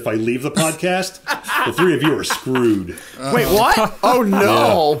foretold that if I leave the podcast, the three of you are screwed. Wait, what? Oh,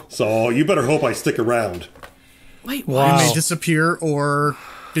 no. Yeah. So you better hope I stick around. Wait, wow. You may disappear or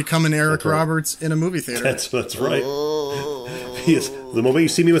become an Eric Roberts in a movie theater. That's right. The moment you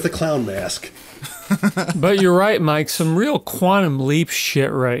see me with a clown mask. But you're right, Mike. Some real quantum leap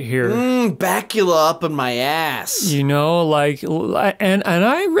shit right here. Bacula up in my ass. You know, like, and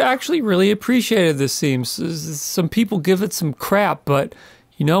I actually really appreciated this scene. Some people give it some crap, but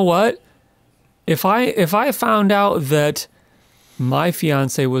you know what? If I found out that my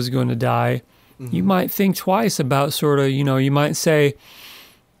fiance was going to die, you might think twice about sort of, you know, you might say,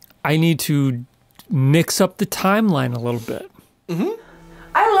 I need to mix up the timeline a little bit.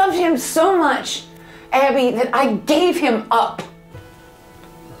 I loved him so much, Abby, that I gave him up.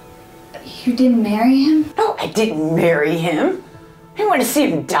 You didn't marry him? No, I didn't marry him. I didn't want to see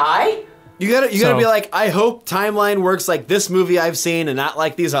him die. You gotta be like, I hope timeline works like this movie I've seen and not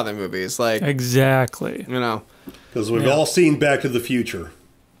like these other movies. Like exactly. You know. Because we've all seen Back to the Future.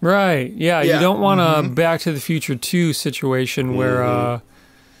 Right. Yeah. You don't want a Back to the Future 2 situation where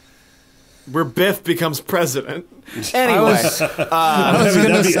Biff becomes president. Anyway,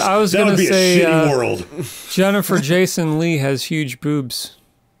 I was gonna say a shitty world. Jennifer Jason Leigh has huge boobs.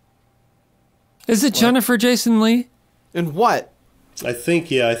 Is it Jennifer Jason Leigh? In what? I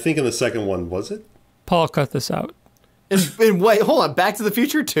think in the second one, was it? Paul, cut this out. Wait, hold on. Back to the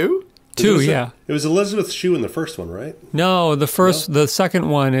Future 2? Yeah. It was Elizabeth Shue in the first one, right? No, the second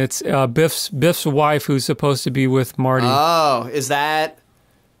one. It's Biff's wife who's supposed to be with Marty. Oh, is that?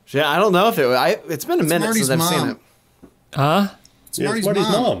 Yeah, I don't know if it's been a minute Marty's since I've seen it. Huh? It's Marty's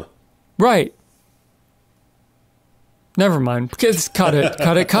mom. Right. Never mind. Cut it.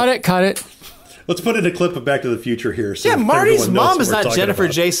 Let's put in a clip of Back to the Future here. So Marty's mom is not Jennifer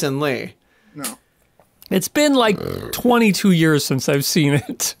Jason Leigh. No. It's been like 22 years since I've seen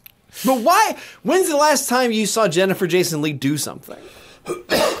it. But why? When's the last time you saw Jennifer Jason Leigh do something?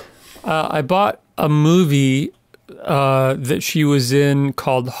 I bought a movie that she was in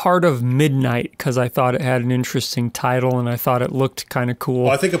called Heart of Midnight because I thought it had an interesting title and I thought it looked kind of cool.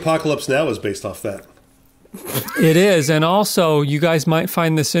 Well, I think Apocalypse Now is based off that. It is, and also you guys might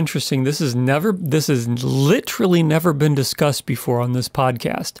find this interesting. This has literally never been discussed before on this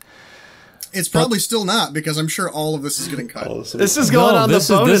podcast. It's probably still not, because I'm sure all of this is getting cut. This is going on the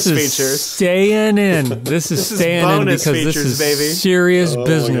bonus features. Staying in. This is staying in because features, this is baby. serious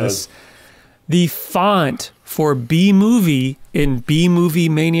business. The font for B-Movie in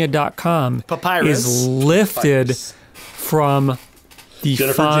bmoviemania.com is lifted from the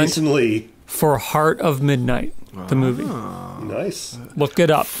Jennifer font Jason Leigh for Heart of Midnight, the movie. Nice. Look it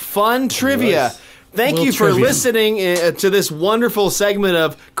up. Fun trivia. Nice. Thank you for listening to this wonderful segment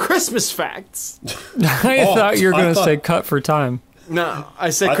of Christmas facts. I thought you were going to say cut for time. No, I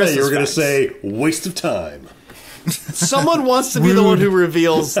said I Christmas thought you were going to facts. say waste of time. Someone wants to be the one who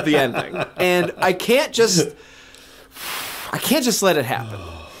reveals the ending, and I can't just let it happen.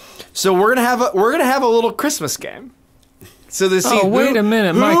 So we're gonna have a little Christmas game. So wait a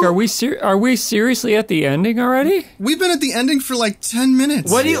minute, Mike. Are we seriously at the ending already? We've been at the ending for like 10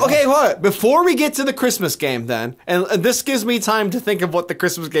 minutes. Okay, hold on. Before we get to the Christmas game, then, and this gives me time to think of what the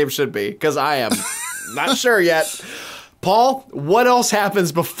Christmas game should be, because I am not sure yet. Paul, what else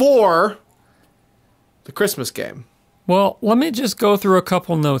happens before the Christmas game? Well, let me just go through a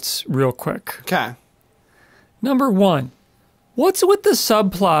couple notes real quick. Okay. Number one, what's with the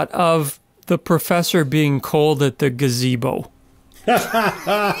subplot of the professor being cold at the gazebo?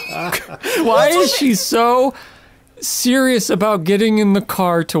 Why is she so serious about getting in the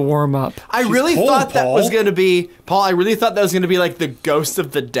car to warm up? I really thought that was going to be, Paul, I really thought that was going to be like the ghost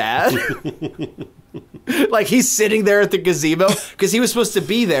of the dad. Like he's sitting there at the gazebo because he was supposed to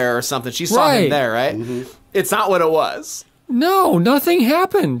be there or something. She saw him there, right? Mm-hmm. It's not what it was. No, nothing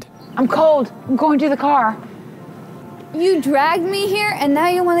happened. I'm cold. I'm going to the car. You dragged me here and now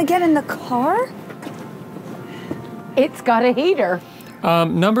you want to get in the car? It's got a heater.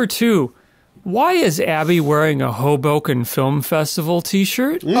 Number two, why is Abby wearing a Hoboken Film Festival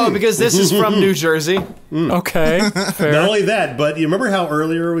t-shirt? Oh, because this is from New Jersey. Okay, fair. Not only that, but you remember how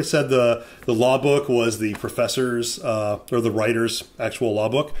earlier we said the law book was the professor's or the writer's actual law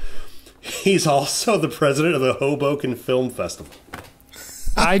book? He's also the president of the Hoboken Film Festival.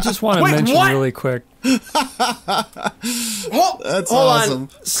 I just want to mention really quick. That's awesome.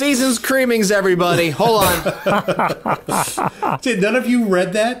 Seasons Creamings, everybody. Hold on. Dude, none of you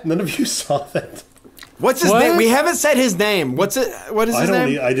read that? None of you saw that? What's his name? We haven't said his name. What is his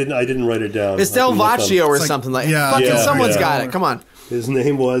name? I didn't write it down. It's Del Vaccio or something like that. Fucking someone's got it. Come on. His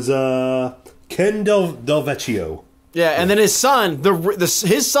name was Ken Del Vecchio. Yeah, and then his son,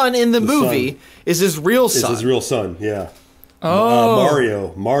 his son in the movie is his real son. Is his real son, yeah.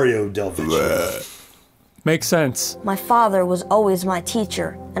 Oh. Mario Del Vecchio. Makes sense. My father was always my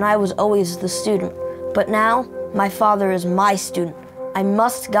teacher, and I was always the student. But now, my father is my student. I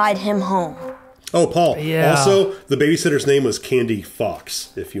must guide him home. Oh, Paul. Yeah. Also, the babysitter's name was Candy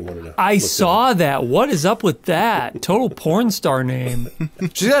Fox, if you wanted to. I saw that. What is up with that? Total porn star name.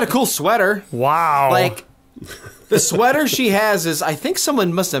 She's got a cool sweater. Wow. Like, the sweater she has is, I think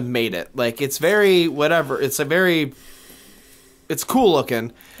someone must have made it. Like, it's very, whatever. It's cool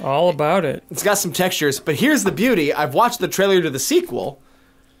looking. All about it. It's got some textures. But here's the beauty. I've watched the trailer to the sequel.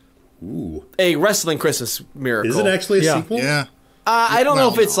 Ooh. A Wrestling Christmas Miracle. Is it actually a sequel? Yeah. I don't know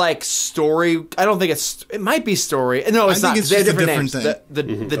if it's like story. I don't think it might be story. No, it's not. They have different names. thing.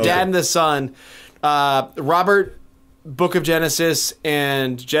 The dad and the son, Robert Book of Genesis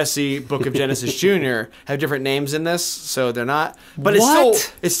and Jesse Book of Genesis Jr. have different names in this, so they're not. But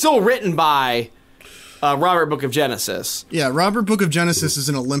it's still written by Robert Book of Genesis. Yeah, Robert Book of Genesis is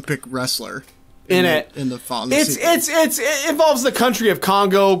an Olympic wrestler. In the fall. It involves the country of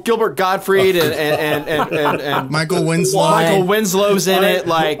Congo, Gilbert Gottfried and Michael Winslow. Michael Winslow's in it.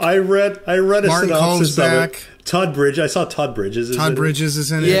 Like I read a Martin synopsis Cole's of back. it. Todd Bridges. I saw Todd Bridges. Todd Bridges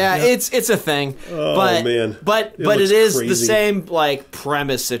is in it. Yeah, it's a thing. Oh, but, man. But It looks it is crazy. the same like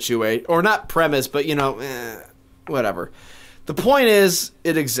premise situation, or not premise, but whatever. The point is,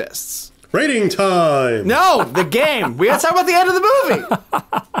 it exists. Rating time. No, the game. We got to talk about the end of the movie.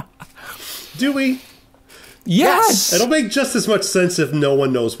 Do we? Yes. It'll make just as much sense if no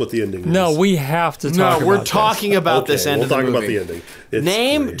one knows what the ending is. No, we have to talk about No, we're talking about this end of the movie. We'll talk about the ending. It's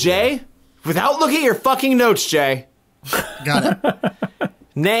Name, great. Jay, without looking at your fucking notes, Jay. Got it.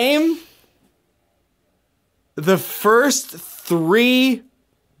 Name the first 3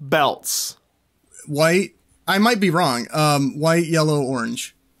 belts. White. I might be wrong. White, yellow,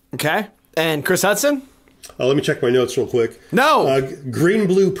 orange. Okay. And Chris Hutson? Let me check my notes real quick. No. Green,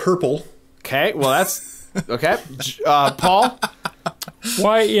 blue, purple. Okay, well that's... Okay. Paul?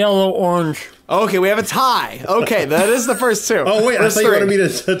 White, yellow, orange. Okay, we have a tie. Okay, that is the first 2. Oh wait, First I thought you 3.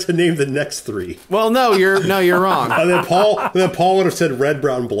 wanted me to name the next 3. Well, no, you're wrong. And then Paul would have said red,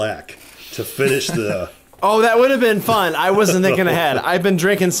 brown, black to finish the Oh, that would have been fun. I wasn't thinking ahead. I've been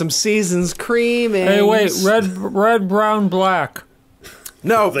drinking some Seasons Creamings. Hey, wait, red, brown, black.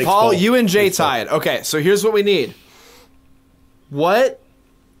 No, Paul, you and Jay tied. Okay, so here's what we need. What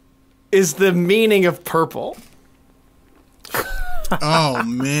is the meaning of purple? Oh,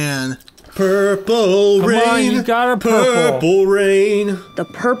 man. Purple rain. Come on, you got a purple rain. The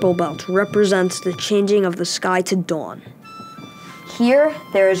purple belt represents the changing of the sky to dawn. Here,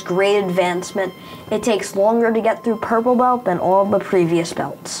 there is great advancement. It takes longer to get through purple belt than all the previous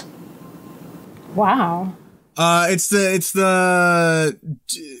belts. Wow. It's the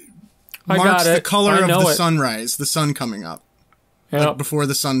I marks got it. the color I of know the it. sunrise, the sun coming up. Yep. Like before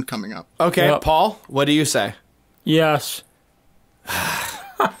the sun coming up. Okay, Yep. Paul, what do you say? Yes.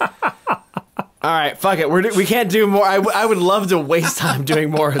 All right, fuck it. We can't do more. I would love to waste time doing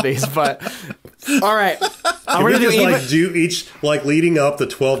more of these, but all right. Can we just do each leading up the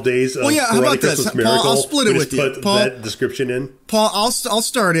 12 days of how about Christmas this? Miracle? Paul, I'll split it We with just you. put Paul, that description in. Paul, I'll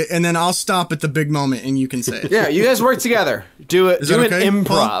start it and then I'll stop at the big moment and you can say it. Yeah, you guys work together. Do it. Is Do that an okay, improv.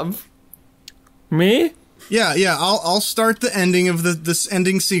 Paul? Me? Yeah. I'll start the ending of this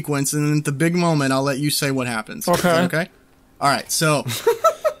ending sequence, and then at the big moment, I'll let you say what happens. Okay. Is that okay. All right. So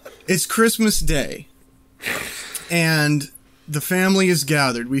it's Christmas Day, and the family is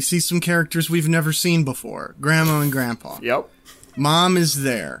gathered. We see some characters we've never seen before: Grandma and Grandpa. Yep. Mom is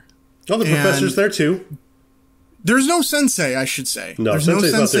there. Oh, the professor's there too. There's no sensei, I should say. No, There's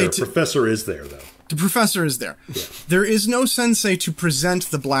Sensei's not there. to- Professor is there though. The professor is there. Yeah. There is no sensei to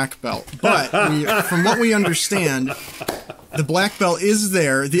present the black belt, but from what we understand, the black belt is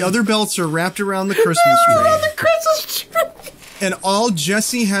there. The other belts are wrapped around the Christmas tree. And all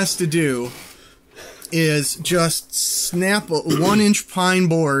Jesse has to do is just snap a 1-inch pine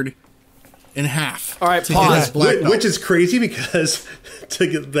board in half. All right, to get his black belt. Which is crazy because to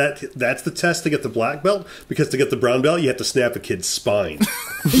get that's the test to get the black belt, because to get the brown belt you have to snap a kid's spine.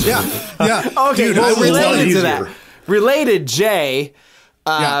 Yeah. Okay, Dude, well, I related to that. Related, Jay,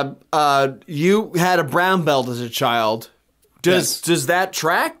 you had a brown belt as a child. Does that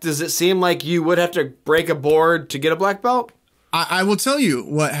track? Does it seem like you would have to break a board to get a black belt? I will tell you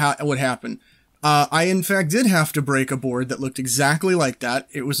what happened. I, in fact, did have to break a board that looked exactly like that.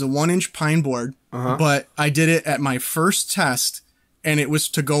 It was a 1-inch pine board, but I did it at my first test, and it was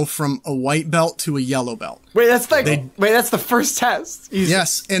to go from a white belt to a yellow belt. Wait, that's the first test.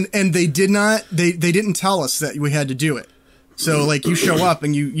 Yes, and they didn't tell us that we had to do it. So, you show up,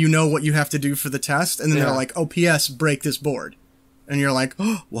 and you know what you have to do for the test, and then they're like, oh, P.S., break this board. And you're like,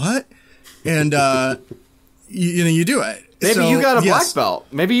 oh, what? And, you do it. Maybe you got a black belt.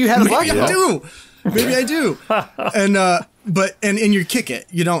 Maybe you had a black belt. Maybe I do. And you kick it.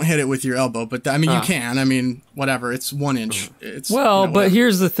 You don't hit it with your elbow, but you can. Whatever. It's 1 inch. It's but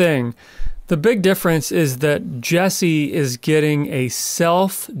here's the thing. The big difference is that Jesse is getting a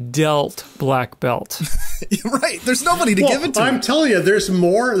self-dealt black belt. Right. There's nobody to give it to. I'm telling you, there's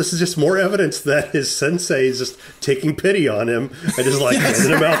more. This is just more evidence that his sensei is just taking pity on him and just handing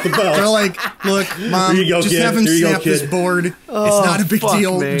him out the belt. They're like, look, Mom, Here you go, just kid. have him Here you go, snap this kid. board. It's not a big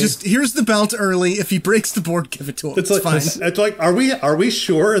deal. Just here's the belt early. If he breaks the board, give it to him. It's fine. It's like, are we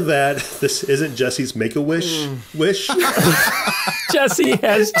sure that this isn't Jesse's Make-A-Wish wish? Jesse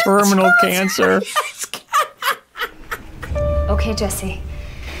has terminal cancer. Okay, Jesse.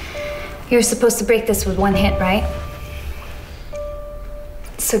 You're supposed to break this with 1 hit, right?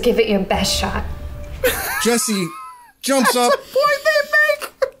 So give it your best shot. Jesse jumps up,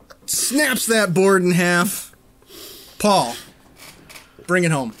 snaps that board in half. Paul, bring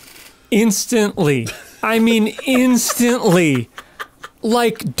it home. Instantly. I mean, instantly.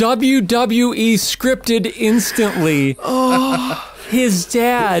 Like WWE scripted instantly. His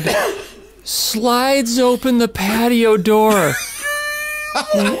dad slides open the patio door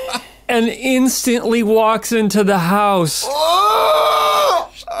and instantly walks into the house,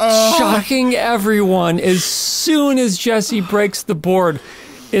 shocking everyone. As soon as Jesse breaks the board,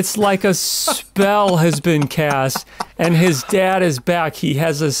 it's like a spell has been cast, and his dad is back. He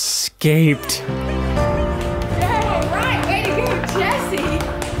has escaped.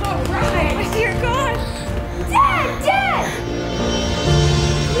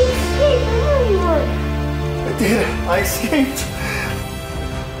 I escaped.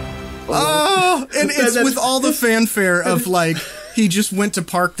 Oh, and it's with all the fanfare of he just went to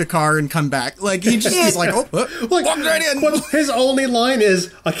park the car and come back. He's like, walked right in. His only line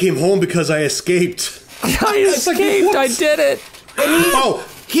is, I came home because I escaped. I escaped. I did it.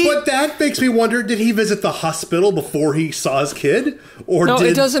 But that makes me wonder, did he visit the hospital before he saw his kid? Or no,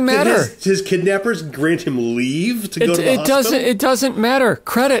 it doesn't matter. Did his kidnappers grant him leave to go to the hospital? It doesn't matter.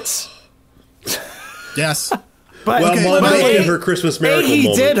 Credits. Yes. But, well, Mom but did give her Christmas miracle he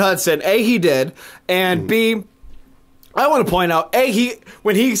moment. did, Hudson. He did. And B, I want to point out,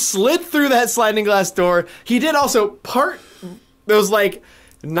 when he slid through that sliding glass door, he did also part those, like,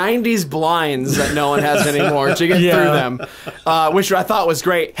 90s blinds that no one has anymore to get through them, which I thought was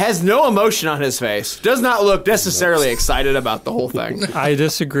great. Has no emotion on his face. Does not look necessarily excited about the whole thing. I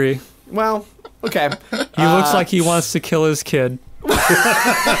disagree. Well, okay. He looks like he wants to kill his kid. but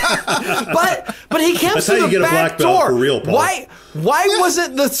he came That's through how you the get a back black belt door. for real, Paul. Why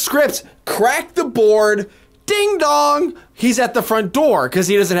wasn't the script crack the board? Ding dong! He's at the front door because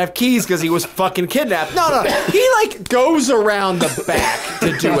he doesn't have keys because he was fucking kidnapped. No. He, like, goes around the back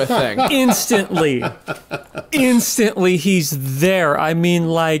to do a thing. Instantly, he's there. I mean,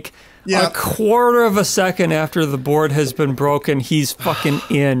 like, a quarter of a second after the board has been broken, he's fucking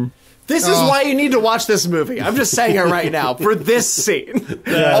in. This is why you need to watch this movie. I'm just saying it right now for this scene.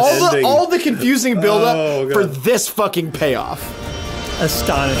 All the confusing buildup for this fucking payoff.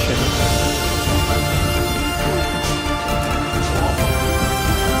 Astonishing.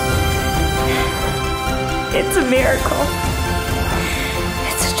 It's a miracle.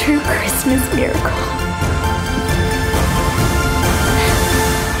 It's a true Christmas miracle.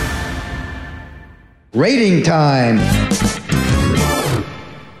 Rating time.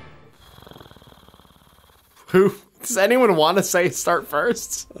 Who does anyone want to say start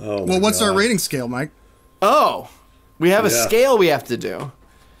first? Oh, well, what's our rating scale, Mike? Oh, we have a scale we have to do.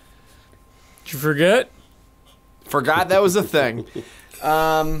 Did you forget? Forgot that was a thing.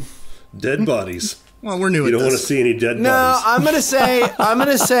 Dead bodies. Well, we're new. You don't want to see any dead bodies. No, I'm gonna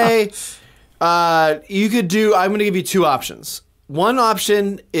say. You could do. I'm gonna give you two options. One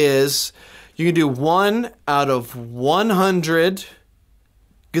option is you can do 1 out of 100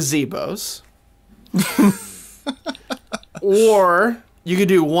 gazebos, or you could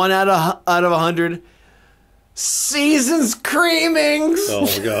do 1 out of 100 seasons creamings. Oh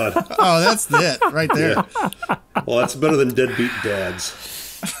my god. Oh, that's it right there. Yeah. Well, that's better than deadbeat dads.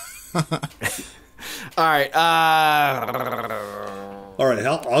 All right. All right,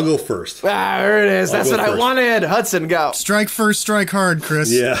 I'll go first. There it is. That's what I wanted. Hudson, go. Strike first, strike hard,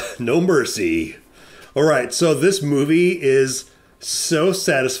 Chris. Yeah, no mercy. All right, so this movie is so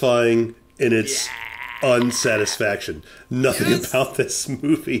satisfying in its unsatisfaction. Nothing about this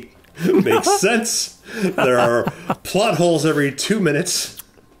movie makes sense. There are plot holes every 2 minutes.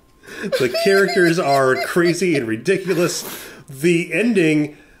 The characters are crazy and ridiculous. The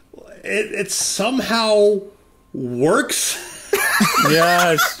ending, it somehow works.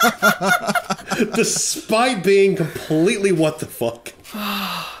 Yes. Despite being completely what the fuck.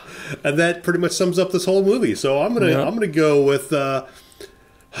 And that pretty much sums up this whole movie. So I'm gonna go with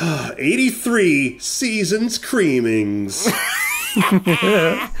 83 seasons creamings.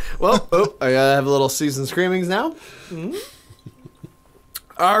 Well, I gotta have a little seasons creamings now. Mm-hmm.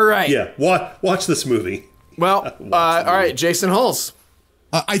 All right. Yeah, watch this movie. Well, all right, Jason Huls.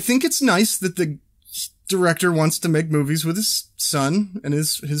 I think it's nice that the director wants to make movies with his son and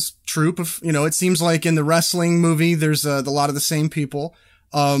his troupe of, it seems like in the wrestling movie, there's a lot of the same people,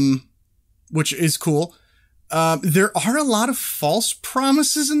 which is cool. There are a lot of false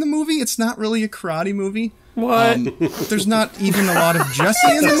promises in the movie. It's not really a karate movie. What? There's not even a lot of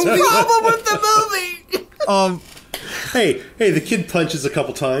Jesse in the movie. What's the problem with the movie? Hey, the kid punches a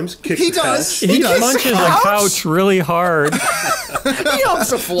couple times. He does. He punches a couch really hard. He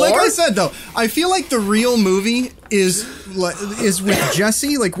humps the floor. Like I said, though, I feel like the real movie is with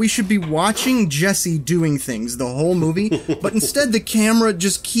Jesse. Like, we should be watching Jesse doing things the whole movie, but instead the camera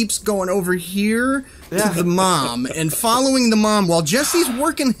just keeps going over here to the mom and following the mom while Jesse's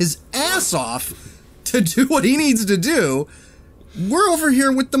working his ass off to do what he needs to do. We're over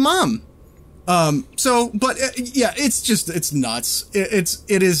here with the mom. It's nuts.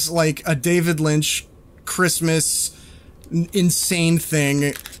 It is like a David Lynch Christmas insane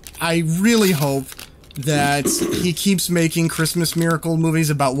thing. I really hope that he keeps making Christmas miracle movies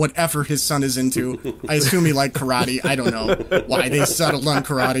about whatever his son is into. I assume he liked karate. I don't know why they settled on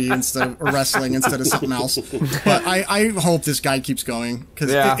karate or wrestling instead of something else. But I hope this guy keeps going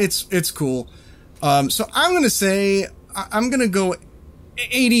because it's cool. So I'm gonna say I'm gonna go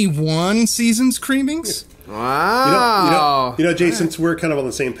 81 seasons creamings. Wow. You know, Jason, since we're kind of on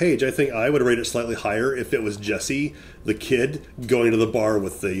the same page, I think I would rate it slightly higher if it was Jesse, the kid, going to the bar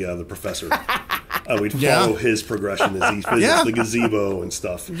with the professor. We'd follow his progression as he visits the gazebo and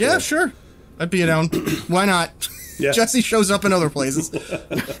stuff. Yeah, sure. I'd be down. Why not? Yeah. Jesse shows up in other places.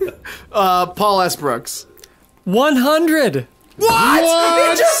 Paul S. Brooks. 100.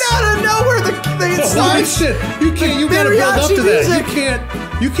 What? It just out of nowhere. You can't. You gotta build up to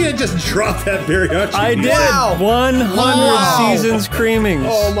that. You can't just drop that mariachi. I did. 100 seasons Creamings.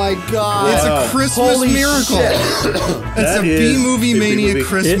 Oh my god! It's a Christmas miracle. It's a B-Movie Mania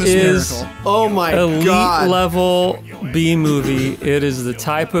Christmas miracle. Oh my elite god! Elite level B-movie. It is the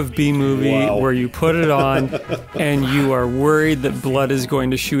type of B-movie where you put it on and you are worried that blood is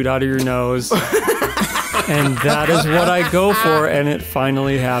going to shoot out of your nose. And that is what I go for, and it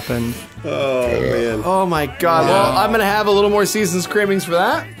finally happened. Oh, man. Oh, my God. Well, I'm going to have a little more seasons Creamings for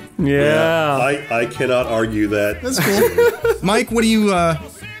that. Yeah. I cannot argue that. That's cool. Mike, what do you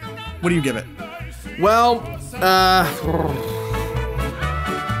give it? Well,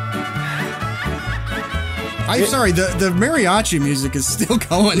 I'm sorry, the mariachi music is still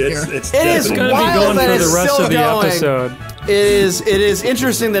going here. It is going to be going for the rest of the episode. It is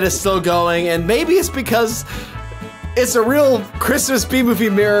interesting that it's still going, and maybe it's because it's a real Christmas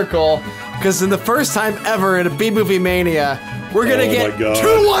B-movie miracle, because in the first time ever in a B-Movie Mania, we're going to get 2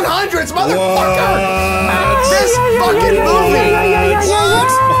 100s, motherfucker! This fucking movie! Oh my god!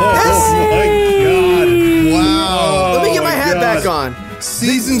 Wow! Let me get my hat back on.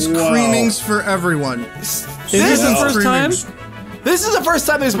 Seasons Creamings for everyone. Is this the first time? This is the first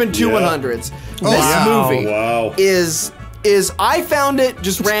time there's been 2 100s. This movie is I found it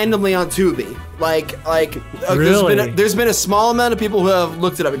just randomly on Tubi. Really? There's been a small amount of people who have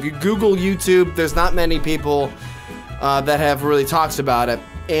looked it up. If you Google YouTube, there's not many people that have really talked about it.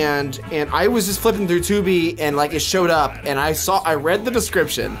 And I was just flipping through Tubi, and it showed up, and I read the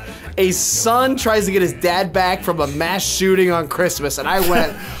description. A son tries to get his dad back from a mass shooting on Christmas, and I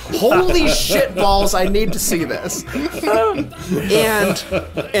went, holy shit balls, I need to see this. And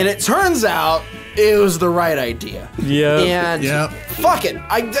it turns out it was the right idea. Yeah. And fuck it.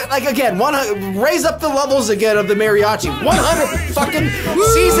 Raise up the levels again of the mariachi. 100 fucking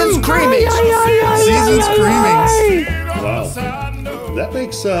seasons Creamings. Seasons Creamings. Wow. That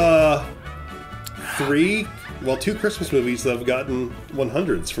makes 2 Christmas movies that have gotten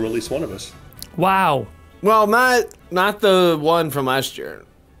 100s from at least one of us. Wow. Well, not the one from last year.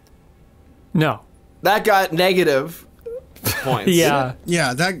 No. That got negative points. Yeah.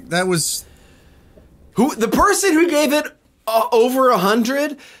 Yeah, that was... The person who gave it over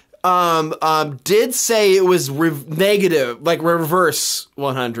 100 did say it was negative, reverse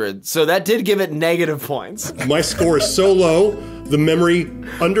 100. So that did give it negative points. My score is so low, the memory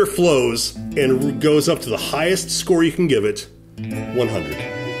underflows and goes up to the highest score you can give it,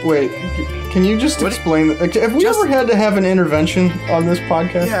 100. Wait, can you just explain? Have we ever had to have an intervention on this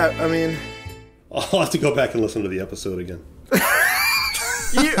podcast? Yeah, I mean... I'll have to go back and listen to the episode again.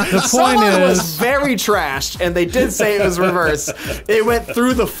 Someone was very trashed, and they did say it was reverse. It went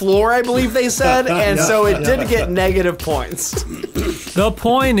through the floor, I believe they said, and so it did get negative points. The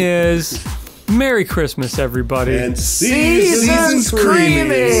point is, Merry Christmas, everybody. And Seasons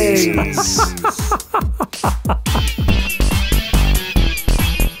Creamings.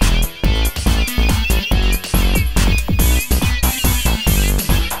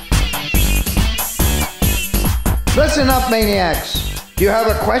 Listen up, maniacs. Do you have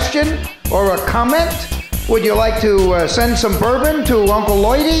a question or a comment? Would you like to send some bourbon to Uncle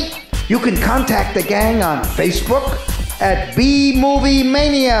Lloydie? You can contact the gang on Facebook at B-Movie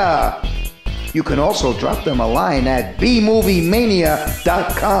Mania. You can also drop them a line at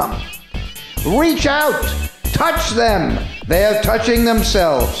bmoviemania.com. Reach out. Touch them. They're touching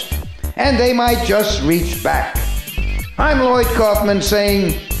themselves. And they might just reach back. I'm Lloyd Kaufman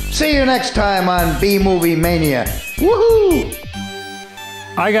saying, see you next time on B-Movie Mania. Woohoo!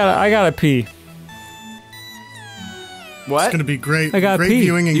 I gotta pee. What? It's gonna be great. I gotta great pee.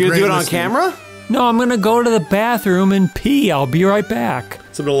 viewing and You gonna great do it on listening. camera? No, I'm gonna go to the bathroom and pee. I'll be right back.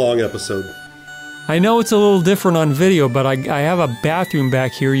 It's been a long episode. I know it's a little different on video, but I have a bathroom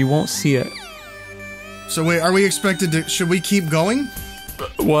back here. You won't see it. So wait, are we expected to? Should we keep going?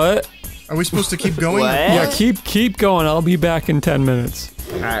 What? Are we supposed to keep going? What? Yeah, keep going. I'll be back in 10 minutes.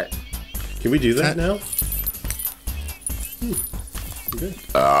 All right. Can we do that now? Okay.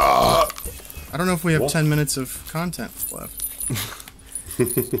 I don't know if we have 10 minutes of content left.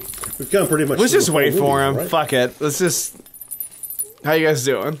 We've gone pretty much. Let's just wait through the whole for him. movie, right? Fuck it. Let's just... How you guys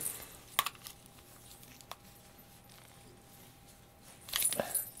doing?